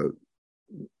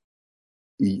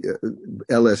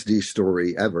LSD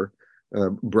story ever.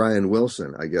 Brian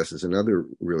Wilson, I guess, is another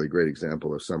really great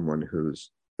example of someone whose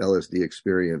LSD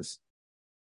experience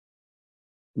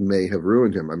may have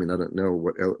ruined him. I mean, I don't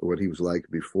know what he was like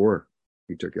before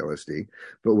he took LSD,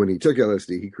 but when he took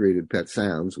LSD, he created Pet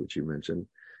Sounds, which you mentioned,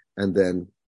 and then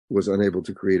was unable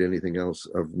to create anything else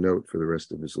of note for the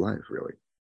rest of his life, really.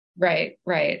 Right.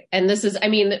 And this is, I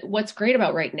mean, what's great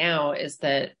about right now is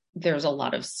that there's a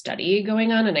lot of study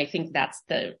going on. And I think that's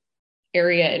the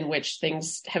area in which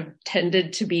things have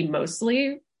tended to be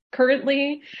mostly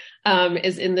currently,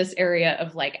 is in this area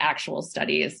of like actual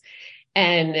studies.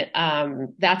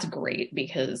 And that's great,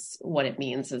 because what it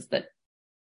means is that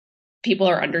people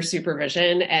are under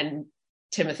supervision, and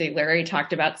Timothy Leary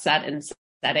talked about set and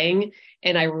setting.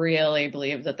 And I really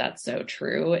believe that that's so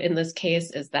true in this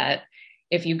case, is that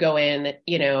if you go in,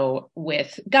 you know,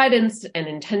 with guidance and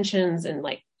intentions and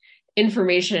like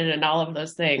information and all of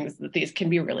those things, that these can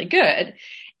be really good.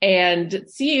 And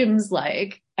it seems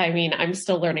like, I mean, I'm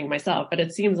still learning myself, but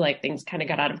it seems like things kind of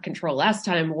got out of control last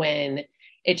time, when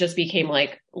it just became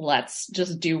like, let's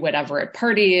just do whatever at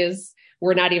parties.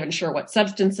 We're not even sure what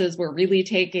substances we're really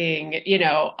taking, you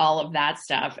know, all of that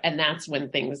stuff. And that's when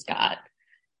things got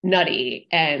nutty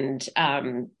and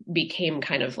became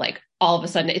kind of like, all of a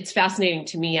sudden, it's fascinating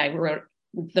to me.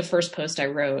 The first post I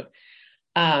wrote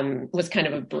was kind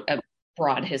of a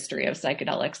broad history of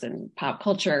psychedelics and pop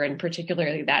culture, and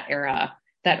particularly that era,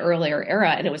 that earlier era.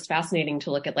 And it was fascinating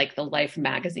to look at like the Life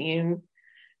magazine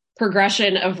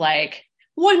progression of like,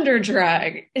 wonder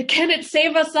drug, can it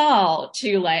save us all,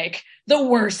 to like the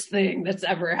worst thing that's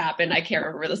ever happened. I can't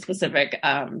remember the specific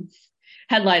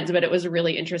headlines, but it was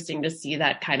really interesting to see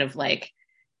that kind of like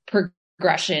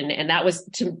progression. And that was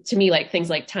to me, like things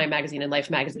like Time magazine and Life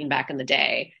magazine back in the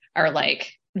day are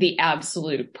like the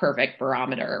absolute perfect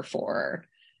barometer for,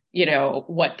 you know,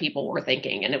 what people were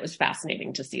thinking. And it was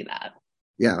fascinating to see that.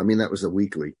 Yeah, I mean, that was a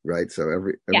weekly, right? So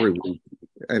every week.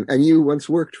 And you once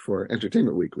worked for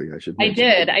Entertainment Weekly, I should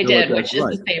mention. I did, which is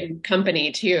the same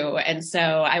company too. And so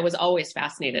I was always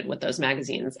fascinated with those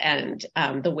magazines and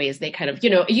the ways they kind of, you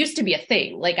know, it used to be a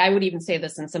thing. Like I would even say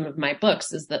this in some of my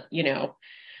books, is that, you know,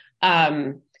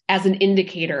 as an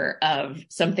indicator of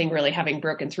something really having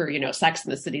broken through, you know, Sex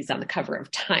and the City's on the cover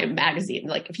of Time magazine.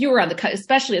 Like if you were on the,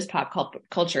 especially as pop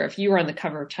culture, if you were on the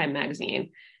cover of Time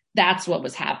magazine, that's what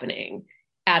was happening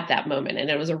at that moment. And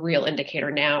it was a real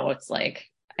indicator. Now it's like,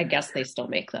 I guess they still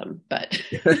make them, but.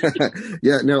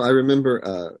 Yeah, no, I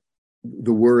remember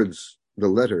the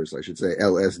letters, I should say,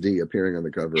 LSD appearing on the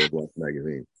cover of Life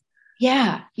magazine.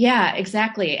 Yeah,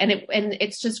 exactly. And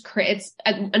it's just, it's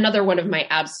another one of my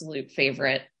absolute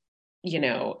favorite, you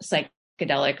know,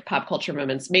 psychedelic pop culture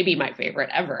moments, maybe my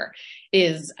favorite ever,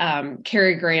 is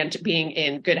Cary Grant being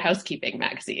in Good Housekeeping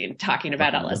magazine talking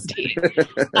about LSD.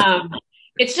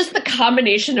 It's just the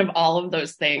combination of all of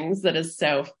those things that is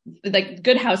so, like,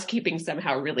 Good Housekeeping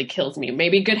somehow really kills me.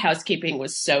 Maybe Good Housekeeping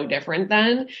was so different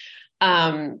then.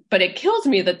 But it kills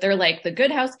me that they're like, the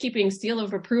Good Housekeeping seal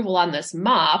of approval on this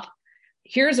mop.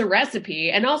 Here's a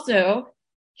recipe. And also,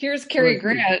 here's Cary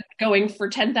Grant going for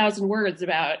 10,000 words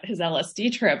about his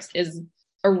LSD trips, is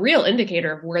a real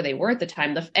indicator of where they were at the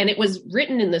time. And it was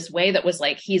written in this way that was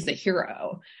like, he's a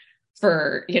hero.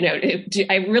 For, you know,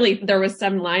 there was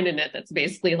some line in it that's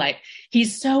basically like,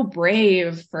 he's so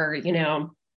brave for, you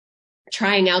know,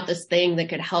 trying out this thing that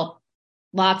could help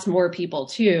lots more people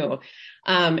too.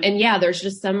 And yeah, there's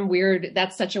just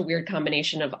that's such a weird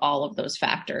combination of all of those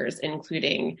factors,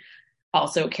 including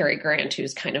also Cary Grant,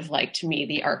 who's kind of like, to me,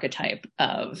 the archetype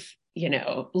of, you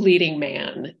know, leading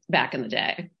man back in the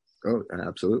day. Oh,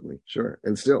 absolutely. Sure.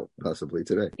 And still possibly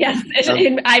today. Yes. I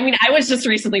mean, I was just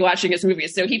recently watching his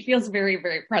movies, so he feels very,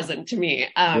 very present to me.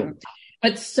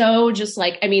 But so just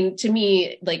like, I mean, to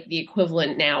me, like the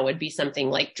equivalent now would be something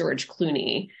like George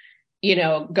Clooney, you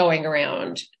know, going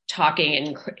around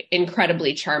talking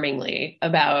incredibly charmingly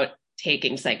about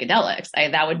taking psychedelics.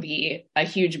 That would be a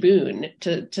huge boon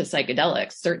to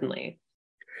psychedelics, certainly.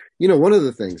 You know, one of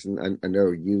the things, and I know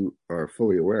you are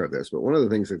fully aware of this, but one of the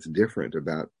things that's different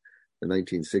about the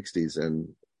 1960s and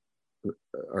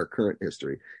our current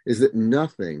history is that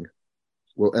nothing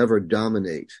will ever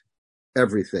dominate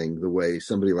everything the way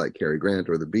somebody like Cary Grant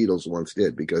or the Beatles once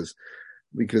did, because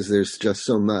there's just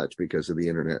so much because of the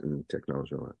internet and technology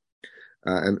and all that.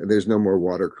 And there's no more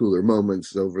water cooler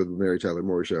moments over the Mary Tyler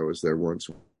Moore Show as there once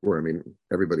were. I mean,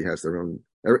 everybody has their own.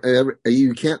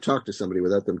 You can't talk to somebody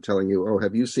without them telling you, "Oh,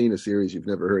 have you seen a series you've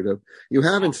never heard of? You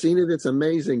haven't seen it? It's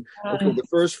amazing." Okay, the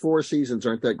first 4 seasons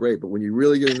aren't that great, but when you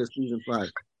really get into season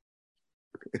 5.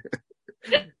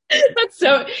 That's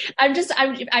so.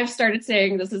 I've started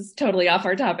saying, this is totally off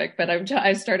our topic, but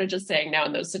I've started just saying now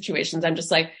in those situations, I'm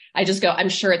just like, I just go, I'm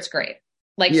sure it's great.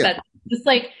 Like that, just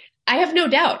like. I have no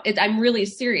doubt. I'm really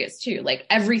serious too. Like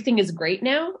everything is great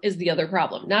now is the other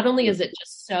problem. Not only is it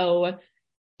just so,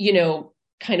 you know,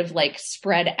 kind of like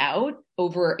spread out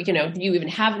over, you know, you even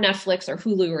have Netflix or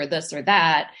Hulu or this or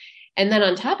that. And then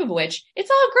on top of which, it's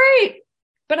all great.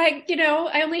 But I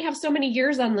only have so many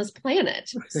years on this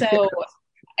planet. So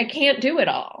I can't do it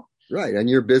all. Right, and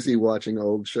you're busy watching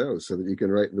old shows so that you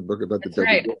can write the book about That's the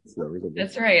right. WBS.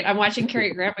 That's right. I'm watching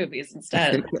Cary Grant movies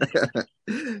instead.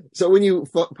 So when you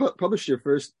published your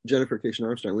first Jennifer Keishin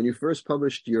Armstrong, when you first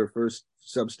published your first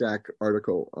Substack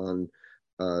article on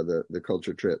the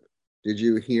culture trip, did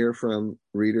you hear from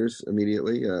readers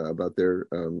immediately about their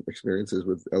experiences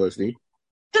with LSD?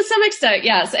 To some extent,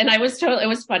 yes. And it was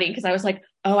funny because I was like,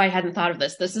 oh, I hadn't thought of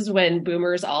this. This is when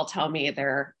boomers all tell me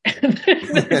their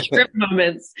trip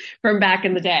moments from back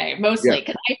in the day, mostly.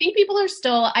 Because I think people are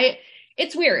still,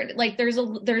 it's weird. Like there's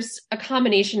a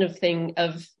combination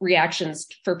of reactions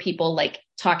for people like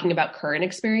talking about current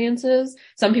experiences.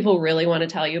 Some people really want to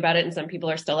tell you about it. And some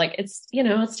people are still like,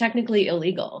 it's technically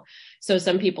illegal. So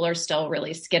some people are still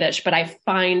really skittish, but I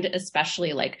find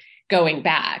especially like, going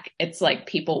back, it's like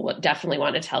people would definitely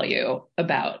want to tell you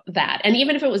about that. And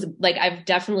even if it was like, I've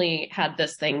definitely had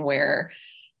this thing where,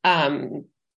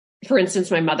 for instance,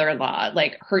 my mother-in-law,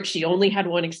 like she only had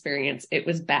one experience. It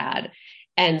was bad.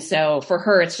 And so for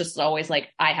her, it's just always like,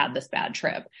 I had this bad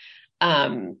trip.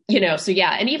 So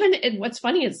yeah. And even what's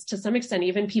funny is to some extent,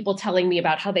 even people telling me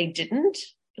about how they didn't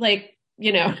like,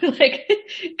 like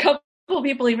a couple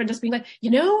people even just being like,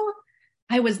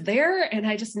 I was there and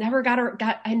I just never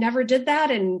I never did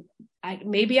that. And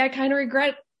maybe I kind of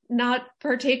regret not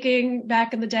partaking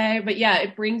back in the day, but yeah,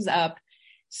 it brings up,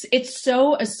 it's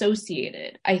so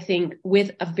associated, I think,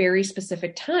 with a very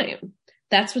specific time.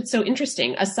 That's what's so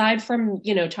interesting. Aside from,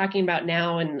 talking about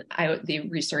now and the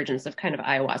resurgence of kind of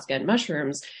ayahuasca and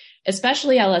mushrooms,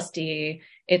 especially LSD,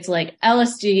 it's like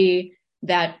LSD,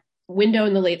 that window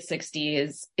in the late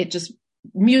 60s,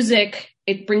 music,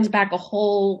 it brings back a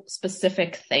whole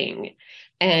specific thing.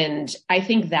 And I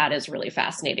think that is really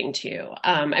fascinating too.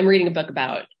 I'm reading a book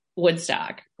about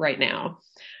Woodstock right now,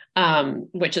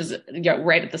 which is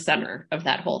right at the center of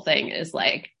that whole thing is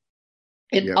like,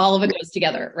 all of it goes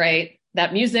together, right?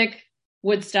 That music,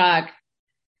 Woodstock,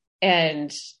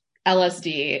 and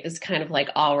LSD is kind of like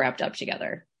all wrapped up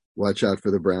together. Watch out for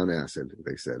the brown acid,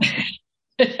 they said.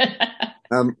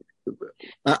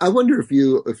 I wonder if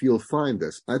you'll find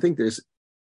this. I think there's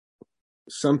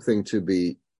something to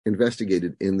be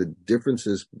investigated in the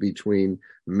differences between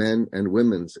men and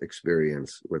women's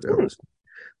experience with LSD.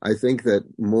 I think that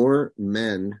more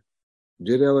men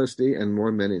did LSD and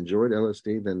more men enjoyed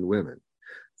LSD than women.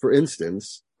 For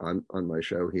instance, on my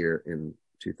show here in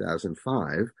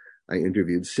 2005, I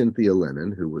interviewed Cynthia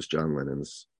Lennon, who was John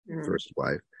Lennon's first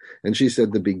wife, and she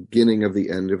said the beginning of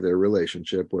the end of their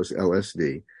relationship was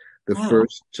LSD. The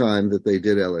first time that they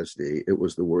did LSD, it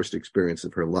was the worst experience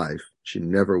of her life. She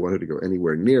never wanted to go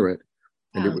anywhere near it.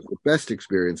 And it was the best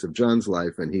experience of John's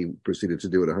life, and he proceeded to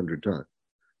do it 100 times.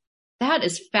 That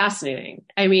is fascinating.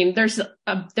 I mean, there's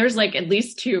like at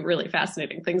least two really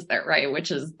fascinating things there, right? Which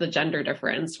is the gender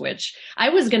difference, which I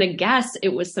was going to guess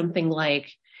it was something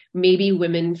like maybe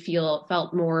women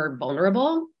felt more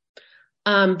vulnerable.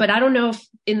 But I don't know if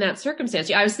in that circumstance,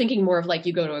 I was thinking more of like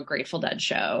you go to a Grateful Dead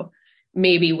show,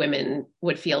 maybe women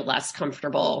would feel less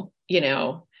comfortable,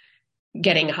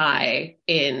 getting high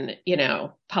in,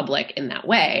 public in that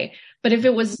way. But if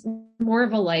it was more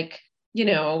of a like,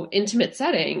 intimate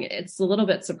setting, it's a little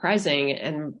bit surprising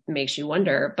and makes you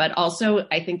wonder. But also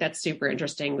I think that's super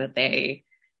interesting that they,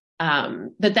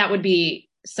 that would be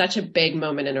such a big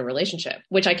moment in a relationship,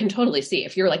 which I can totally see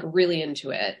if you're like really into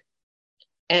it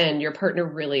and your partner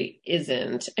really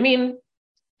isn't. I mean,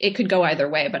 it could go either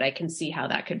way, but I can see how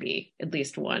that could be at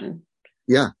least one.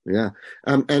 Yeah.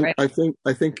 And right. I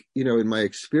think, in my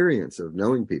experience of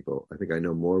knowing people, I think I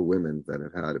know more women that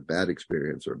have had a bad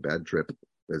experience or a bad trip,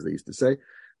 as they used to say,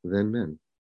 than men.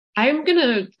 I'm going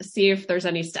to see if there's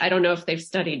any, I don't know if they've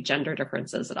studied gender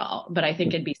differences at all, but I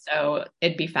think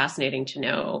it'd be fascinating to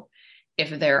know if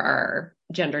there are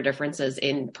gender differences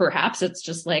in, perhaps it's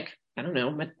just like, I don't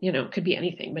know, it could be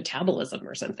anything, metabolism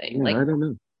or something. Yeah, like I don't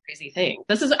know. Crazy thing.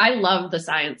 I love the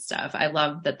science stuff. I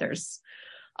love that there's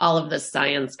all of this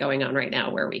science going on right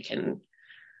now where we can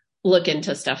look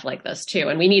into stuff like this too.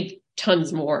 And we need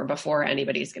tons more before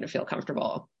anybody's going to feel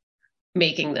comfortable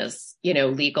making this,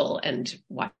 legal and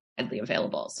widely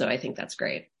available. So I think that's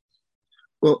great.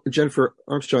 Well, Jennifer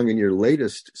Armstrong, in your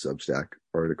latest Substack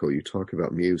article, you talk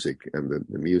about music and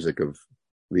the music of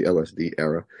the LSD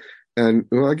era. And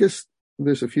I guess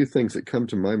there's a few things that come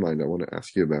to my mind I want to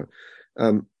ask you about.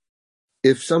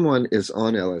 If someone is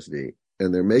on LSD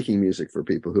and they're making music for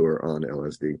people who are on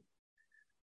LSD,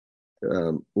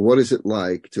 what is it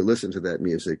like to listen to that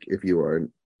music if you are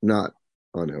not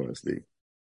on LSD?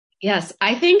 Yes,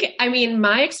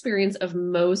 my experience of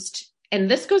most,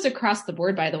 and this goes across the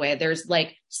board, by the way, there's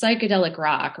like psychedelic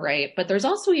rock, right? But there's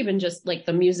also even just like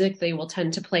the music they will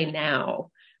tend to play now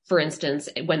for instance,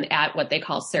 when at what they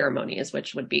call ceremonies,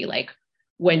 which would be like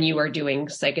when you are doing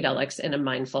psychedelics in a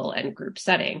mindful and group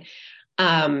setting.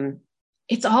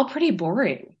 It's all pretty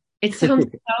boring. It sounds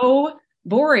so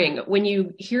boring when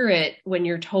you hear it when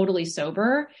you're totally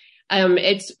sober.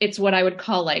 It's what I would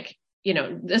call like,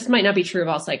 this might not be true of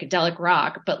all psychedelic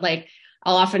rock, but like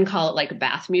I'll often call it like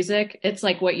bath music. It's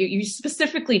like what you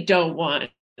specifically don't want,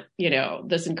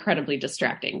 this incredibly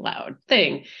distracting, loud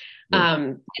thing.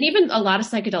 And even a lot of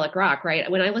psychedelic rock, right?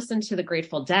 When I listen to the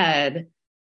Grateful Dead,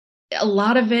 a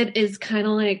lot of it is kind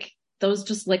of like those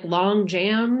just like long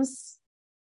jams.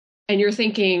 And you're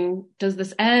thinking, does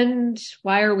this end?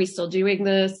 Why are we still doing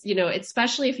this?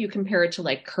 Especially if you compare it to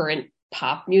like current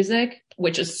pop music,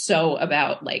 which is so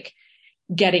about like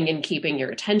getting and keeping your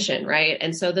attention, right?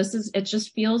 And so it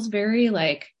just feels very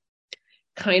like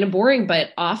kind of boring, but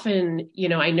often,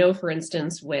 I know, for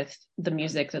instance, with the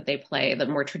music that they play, the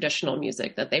more traditional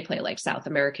music that they play, like South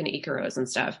American Icaros and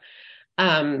stuff,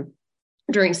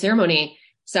 during ceremony,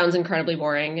 sounds incredibly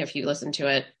boring if you listen to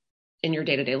it in your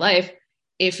day-to-day life.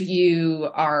 If you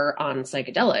are on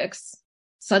psychedelics,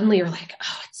 suddenly you're like,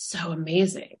 oh, it's so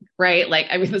amazing, right? Like,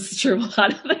 I mean, this is true of a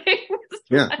lot of things.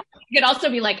 Yeah. It could also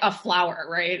be like a flower,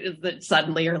 right? Is that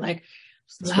suddenly you're like,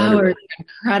 flowers are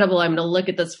incredible. I'm going to look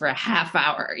at this for a half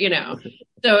hour,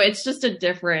 So it's just a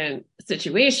different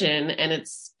situation, and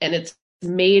it's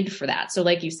made for that. So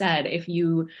like you said, if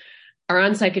you are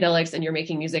on psychedelics and you're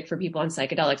making music for people on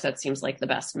psychedelics, that seems like the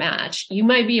best match. You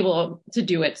might be able to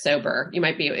do it sober. You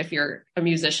might be, if you're a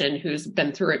musician who's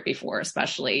been through it before,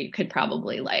 especially, you could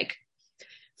probably like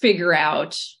figure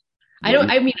out.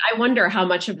 I wonder how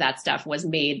much of that stuff was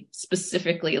made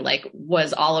specifically, like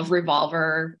was all of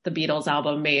Revolver, the Beatles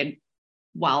album, made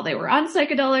while they were on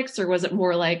psychedelics, or was it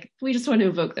more like we just want to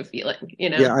evoke the feeling,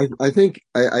 Yeah, I think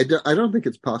I don't think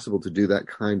it's possible to do that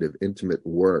kind of intimate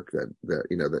work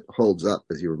that holds up,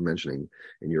 as you were mentioning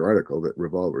in your article, that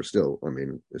Revolver still,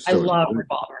 is I still love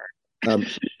Revolver.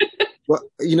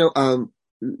 Well,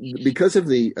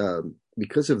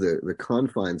 because of the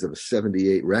confines of a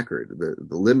 78 record,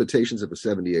 the limitations of a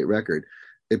 78 record,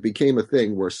 it became a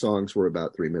thing where songs were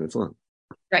about 3 minutes long.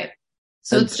 Right.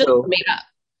 So it's just made up.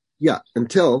 Yeah,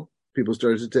 until people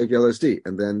started to take LSD,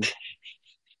 and then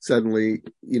suddenly,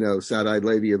 Sad-Eyed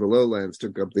Lady of the Lowlands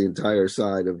took up the entire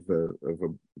side of a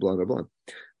Blonde on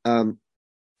Blonde,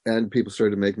 and people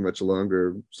started making much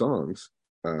longer songs,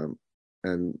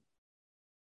 and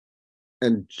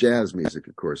jazz music,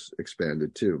 of course,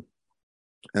 expanded too,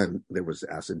 and there was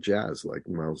acid jazz like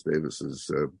Miles Davis's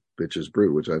 "Bitches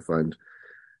Brew," which I find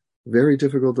very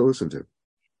difficult to listen to.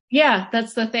 Yeah,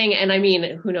 that's the thing. And I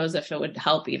mean, who knows if it would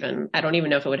help even. I don't even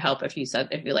know if it would help if you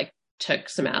like took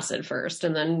some acid first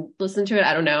and then listened to it.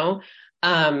 I don't know.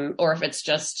 Or if it's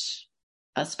just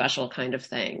a special kind of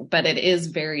thing. But it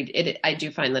is I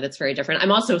do find that it's very different.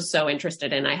 I'm also so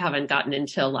interested in, I haven't gotten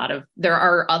into there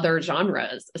are other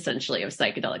genres essentially of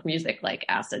psychedelic music, like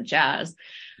acid jazz,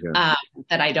 that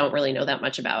I don't really know that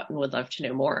much about and would love to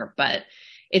know more. But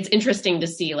it's interesting to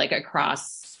see like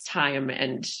across time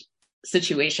and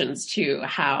situations too,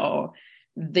 how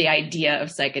the idea of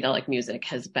psychedelic music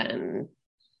has been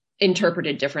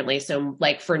interpreted differently. So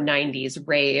like for 90s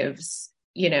raves,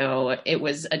 it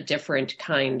was a different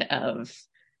kind of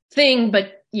thing,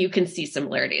 but you can see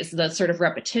similarities, the sort of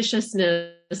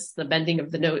repetitiousness, the bending of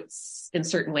the notes in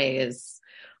certain ways,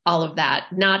 all of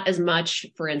that. Not as much,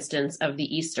 for instance, of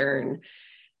the Eastern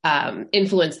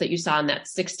influence that you saw in that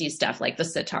 60s stuff, like the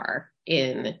sitar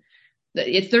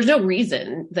there's no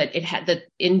reason that that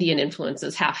Indian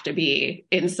influences have to be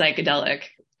in psychedelic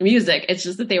music. It's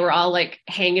just that they were all like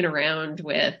hanging around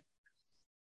with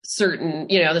certain,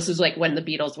 this was like when the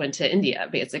Beatles went to India,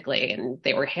 basically, and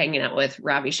they were hanging out with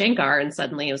Ravi Shankar, and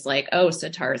suddenly it was like, oh,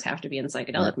 sitars have to be in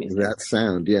psychedelic music. That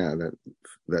sound,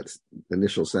 that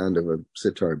initial sound of a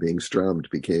sitar being strummed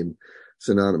became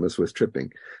synonymous with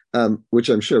tripping, which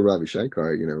I'm sure Ravi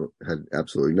Shankar, had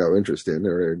absolutely no interest in,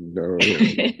 or no.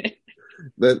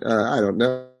 But I don't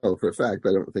know for a fact.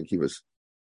 I don't think he did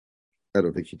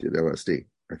LSD.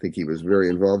 I think he was very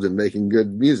involved in making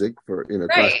good music for,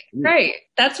 Right.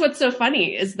 That's what's so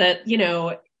funny is that,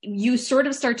 you sort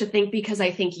of start to think, because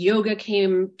I think yoga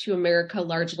came to America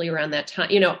largely around that time,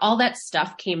 all that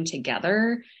stuff came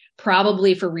together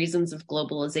probably for reasons of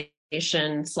globalization /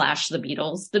 the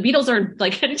Beatles. The Beatles are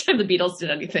like, anytime the Beatles did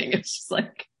anything, it's just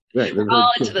like, right, we're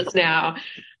all into this now.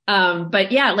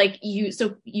 But yeah, like you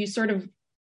sort of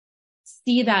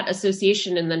see that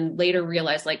association and then later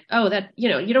realize like, oh, that,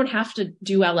 you don't have to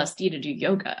do LSD to do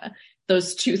yoga.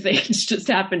 Those two things just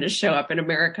happen to show up in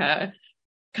America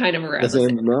kind of around the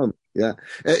same time. Yeah.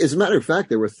 As a matter of fact,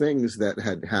 there were things that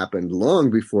had happened long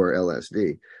before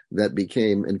LSD that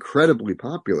became incredibly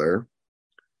popular.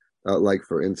 Like,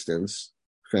 for instance,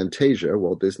 Fantasia,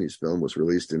 Walt Disney's film, was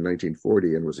released in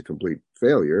 1940 and was a complete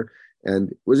failure,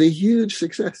 and was a huge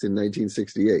success in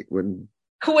 1968 when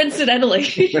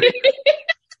Coincidentally.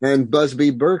 and Busby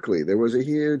Berkeley. There was a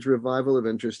huge revival of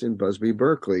interest in Busby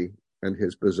Berkeley and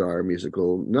his bizarre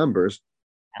musical numbers.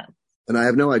 Yeah. And I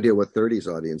have no idea what 30s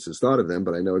audiences thought of them,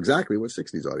 but I know exactly what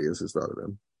 60s audiences thought of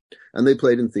them. And they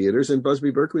played in theaters, and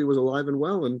Busby Berkeley was alive and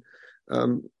well, and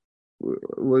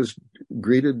was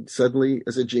greeted suddenly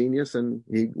as a genius, and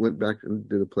he went back and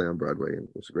did a play on Broadway, and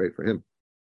it was great for him.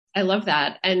 I love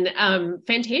that. And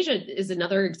Fantasia is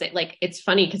another example. Like, it's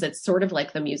funny because it's sort of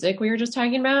like the music we were just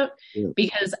talking about,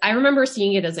 because I remember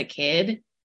seeing it as a kid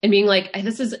and being like, I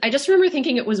just remember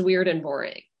thinking it was weird and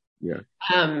boring. Yeah.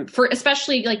 For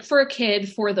especially like for a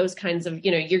kid, for those kinds of,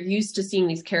 you're used to seeing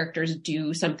these characters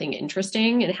do something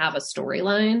interesting and have a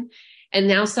storyline. And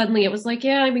now suddenly it was like,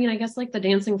 yeah, I mean, I guess like the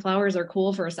dancing flowers are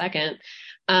cool for a second.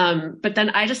 But then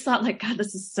I just thought, like, God,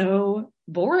 this is so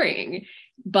boring.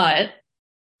 But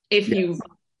if you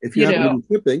haven't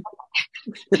been tripping.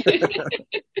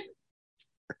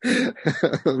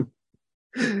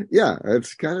 Yeah,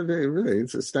 it's kind of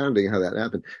it's astounding how that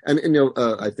happened. And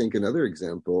I think another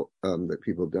example that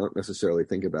people don't necessarily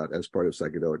think about as part of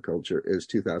psychedelic culture is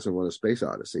 2001: A Space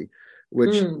Odyssey,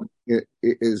 which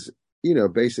is,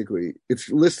 basically it's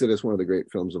listed as one of the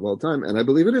great films of all time, and I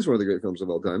believe it is one of the great films of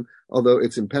all time, although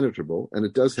it's impenetrable, and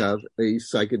it does have a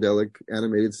psychedelic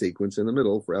animated sequence in the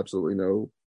middle for absolutely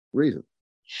no reason.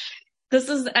 This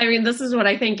is what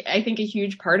I think. I think a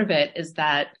huge part of it is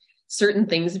that certain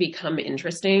things become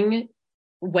interesting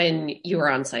when you're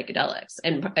on psychedelics.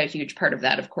 And a huge part of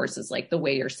that, of course, is like the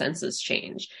way your senses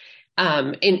change.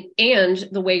 And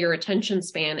the way your attention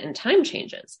span and time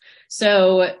changes.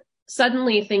 So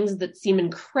suddenly things that seem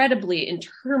incredibly,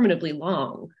 interminably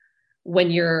long when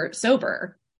you're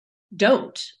sober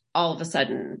don't all of a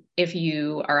sudden if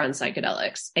you are on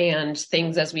psychedelics. And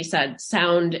things, as we said,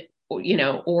 sound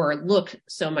or look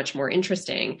so much more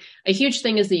interesting. A huge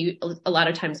thing is that a lot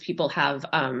of times people have,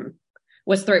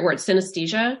 what's the right word?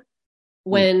 Synesthesia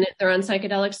when they're on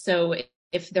psychedelics. So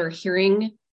if they're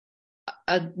hearing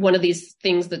one of these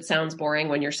things that sounds boring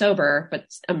when you're sober, but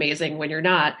amazing when you're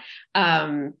not,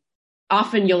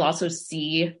 often you'll also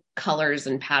see colors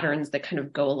and patterns that kind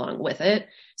of go along with it.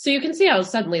 So you can see how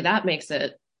suddenly that makes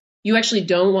it, you actually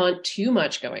don't want too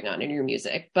much going on in your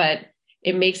music, but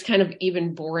it makes kind of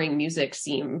even boring music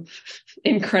seem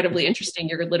incredibly interesting.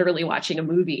 You're literally watching a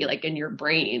movie like in your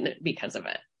brain because of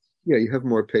it. Yeah, you have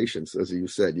more patience. As you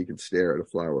said, you can stare at a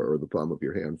flower or the palm of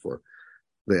your hand for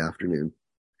the afternoon.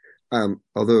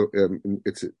 Although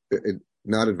it's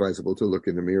not advisable to look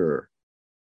in the mirror.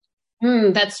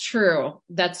 That's true.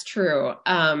 That's true.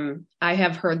 I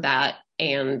have heard that,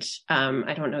 and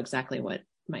I don't know exactly what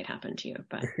might happen to you,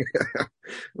 but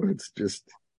well, it's just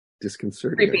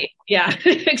disconcerting. Creepy. Yeah,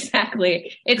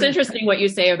 exactly. It's interesting what you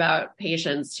say about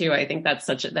patience too. I think that's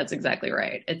exactly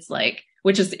right. It's like,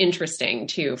 which is interesting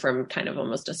too, from kind of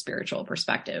almost a spiritual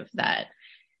perspective, that,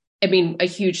 I mean, a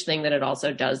huge thing that it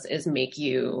also does is make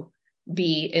you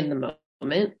be in the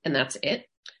moment, and that's it.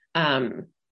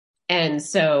 And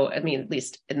so, I mean, at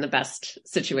least in the best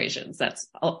situations, that's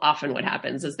often what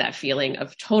happens, is that feeling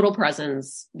of total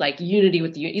presence, like unity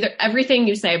with you. Either everything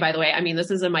you say, by the way, I mean,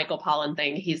 this is a Michael Pollan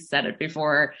thing. He's said it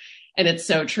before, and it's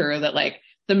so true that like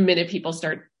the minute people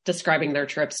start describing their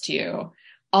trips to you,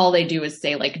 all they do is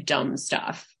say like dumb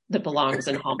stuff that belongs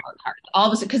in Hallmark cards. All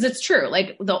of a sudden, because it's true.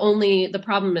 Like the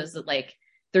problem is that like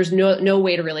there's no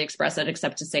way to really express it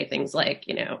except to say things like,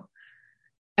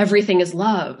 everything is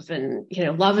love, and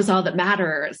love is all that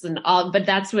matters, and all. But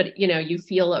that's what you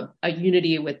feel a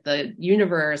unity with the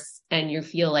universe, and you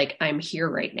feel like I'm here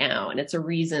right now, and it's a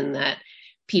reason that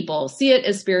people see it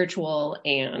as spiritual.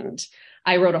 And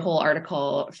I wrote a whole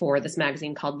article for this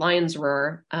magazine called Lion's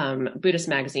Roar, Buddhist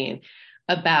magazine,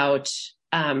 about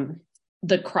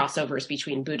the crossovers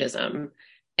between Buddhism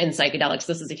and psychedelics.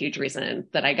 This is a huge reason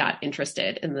that I got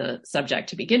interested in the subject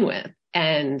to begin with.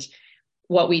 And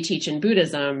what we teach in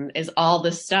Buddhism is all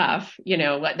this stuff,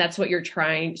 that's what you're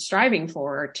striving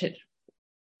for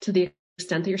to the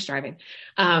extent that you're striving.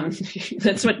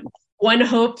 That's what one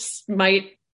hopes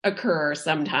might occur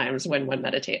sometimes when one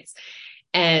meditates.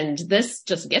 And this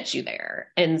just gets you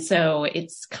there. And so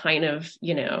it's kind of,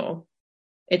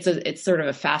 it's sort of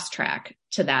a fast track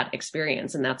to that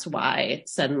experience. And that's why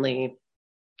suddenly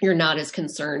you're not as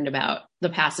concerned about the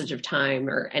passage of time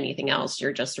or anything else.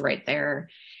 You're just right there.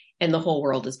 And the whole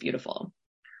world is beautiful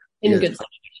in good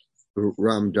situations.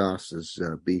 Ram Dass's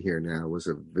Be Here Now was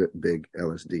a big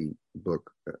LSD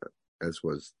book, as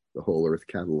was the Whole Earth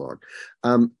catalog.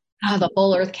 The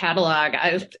Whole Earth catalog.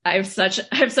 I have such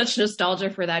nostalgia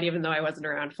for that, even though I wasn't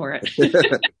around for it.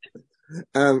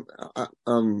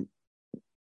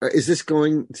 Is this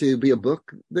going to be a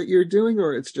book that you're doing,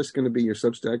 or it's just going to be your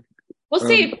Substack? We'll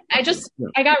see.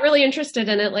 I got really interested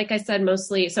in it. Like I said,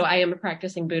 mostly. So I am a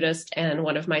practicing Buddhist, and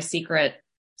one of my secret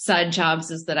side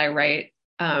jobs is that I write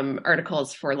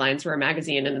articles for Lions Roar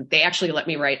magazine, and they actually let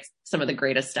me write some of the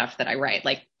greatest stuff that I write,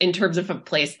 like in terms of a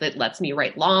place that lets me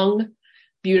write long,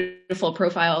 beautiful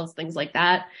profiles, things like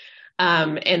that.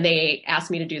 And they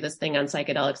asked me to do this thing on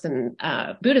psychedelics and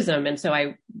Buddhism. And so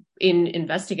I, in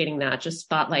investigating that, just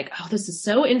thought like, oh, this is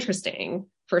so interesting.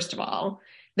 First of all,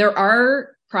 there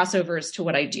are crossovers to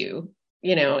what I do,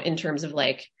 in terms of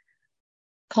like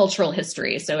cultural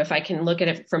history. So if I can look at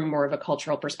it from more of a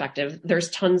cultural perspective, there's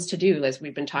tons to do, as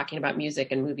we've been talking about music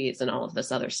and movies and all of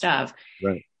this other stuff.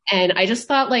 Right. And I just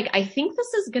thought like, I think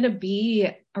this is going to be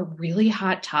a really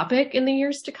hot topic in the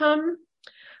years to come.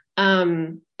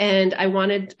 And I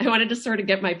wanted to sort of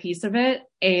get my piece of it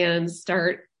and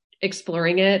start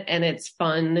exploring it. And it's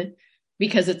fun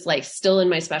because it's like still in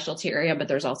my specialty area, but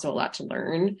there's also a lot to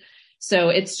learn. So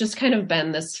it's just kind of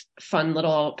been this fun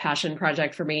little passion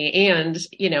project for me. And,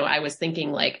 I was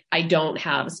thinking like, I don't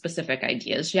have specific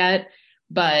ideas yet,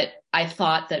 but I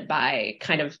thought that by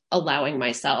kind of allowing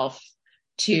myself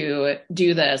to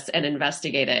do this and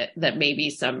investigate it, that maybe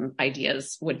some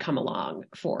ideas would come along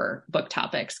for book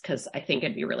topics, because I think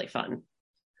it'd be really fun.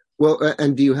 Well,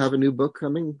 and do you have a new book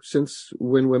coming since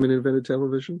When Women Invented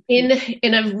Television? In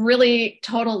a really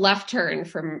total left turn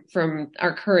from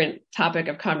our current topic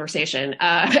of conversation,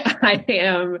 I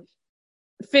am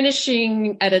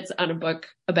finishing edits on a book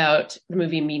about the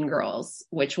movie Mean Girls,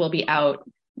 which will be out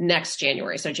next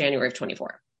January, so January of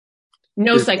 2024.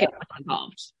 No psychedelics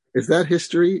involved. Is that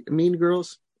history, Mean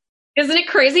Girls? Isn't it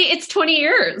crazy? It's 20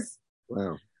 years.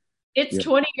 Wow. It's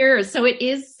 20 years. So it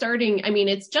is starting. I mean,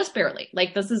 it's just barely.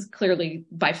 Like, this is clearly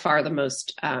by far the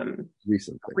most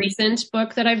recent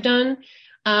book that I've done.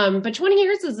 But 20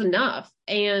 years is enough.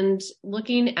 And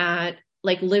looking at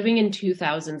like living in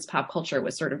 2000s pop culture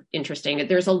was sort of interesting.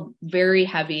 There's a very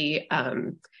heavy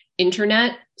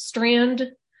internet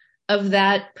strand of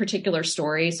that particular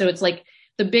story. So it's like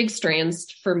the big strands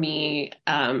for me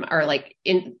are like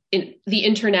in the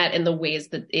internet and the ways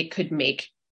that it could make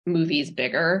movies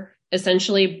bigger,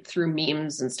 essentially through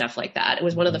memes and stuff like that. It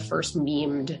was one of the first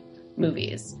memed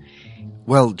movies.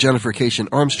 Well, Jennifer Keishin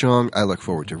Armstrong, I look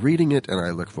forward to reading it, and I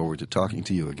look forward to talking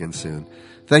to you again soon.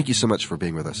 Thank you so much for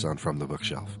being with us on From the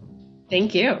Bookshelf.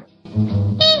 Thank you.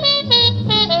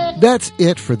 That's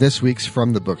it for this week's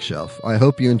From the Bookshelf. I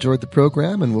hope you enjoyed the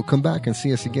program, and will come back and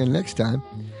see us again next time.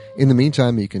 In the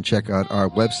meantime, you can check out our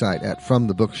website at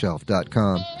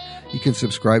FromTheBookshelf.com. You can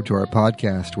subscribe to our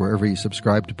podcast wherever you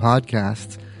subscribe to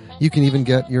podcasts. You can even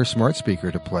get your smart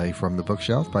speaker to play From the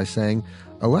Bookshelf by saying,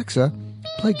 "Alexa,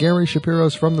 play Gary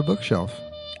Shapiro's From the Bookshelf,"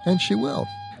 and she will.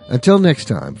 Until next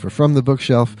time, for From the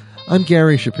Bookshelf, I'm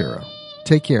Gary Shapiro.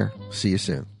 Take care. See you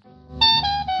soon.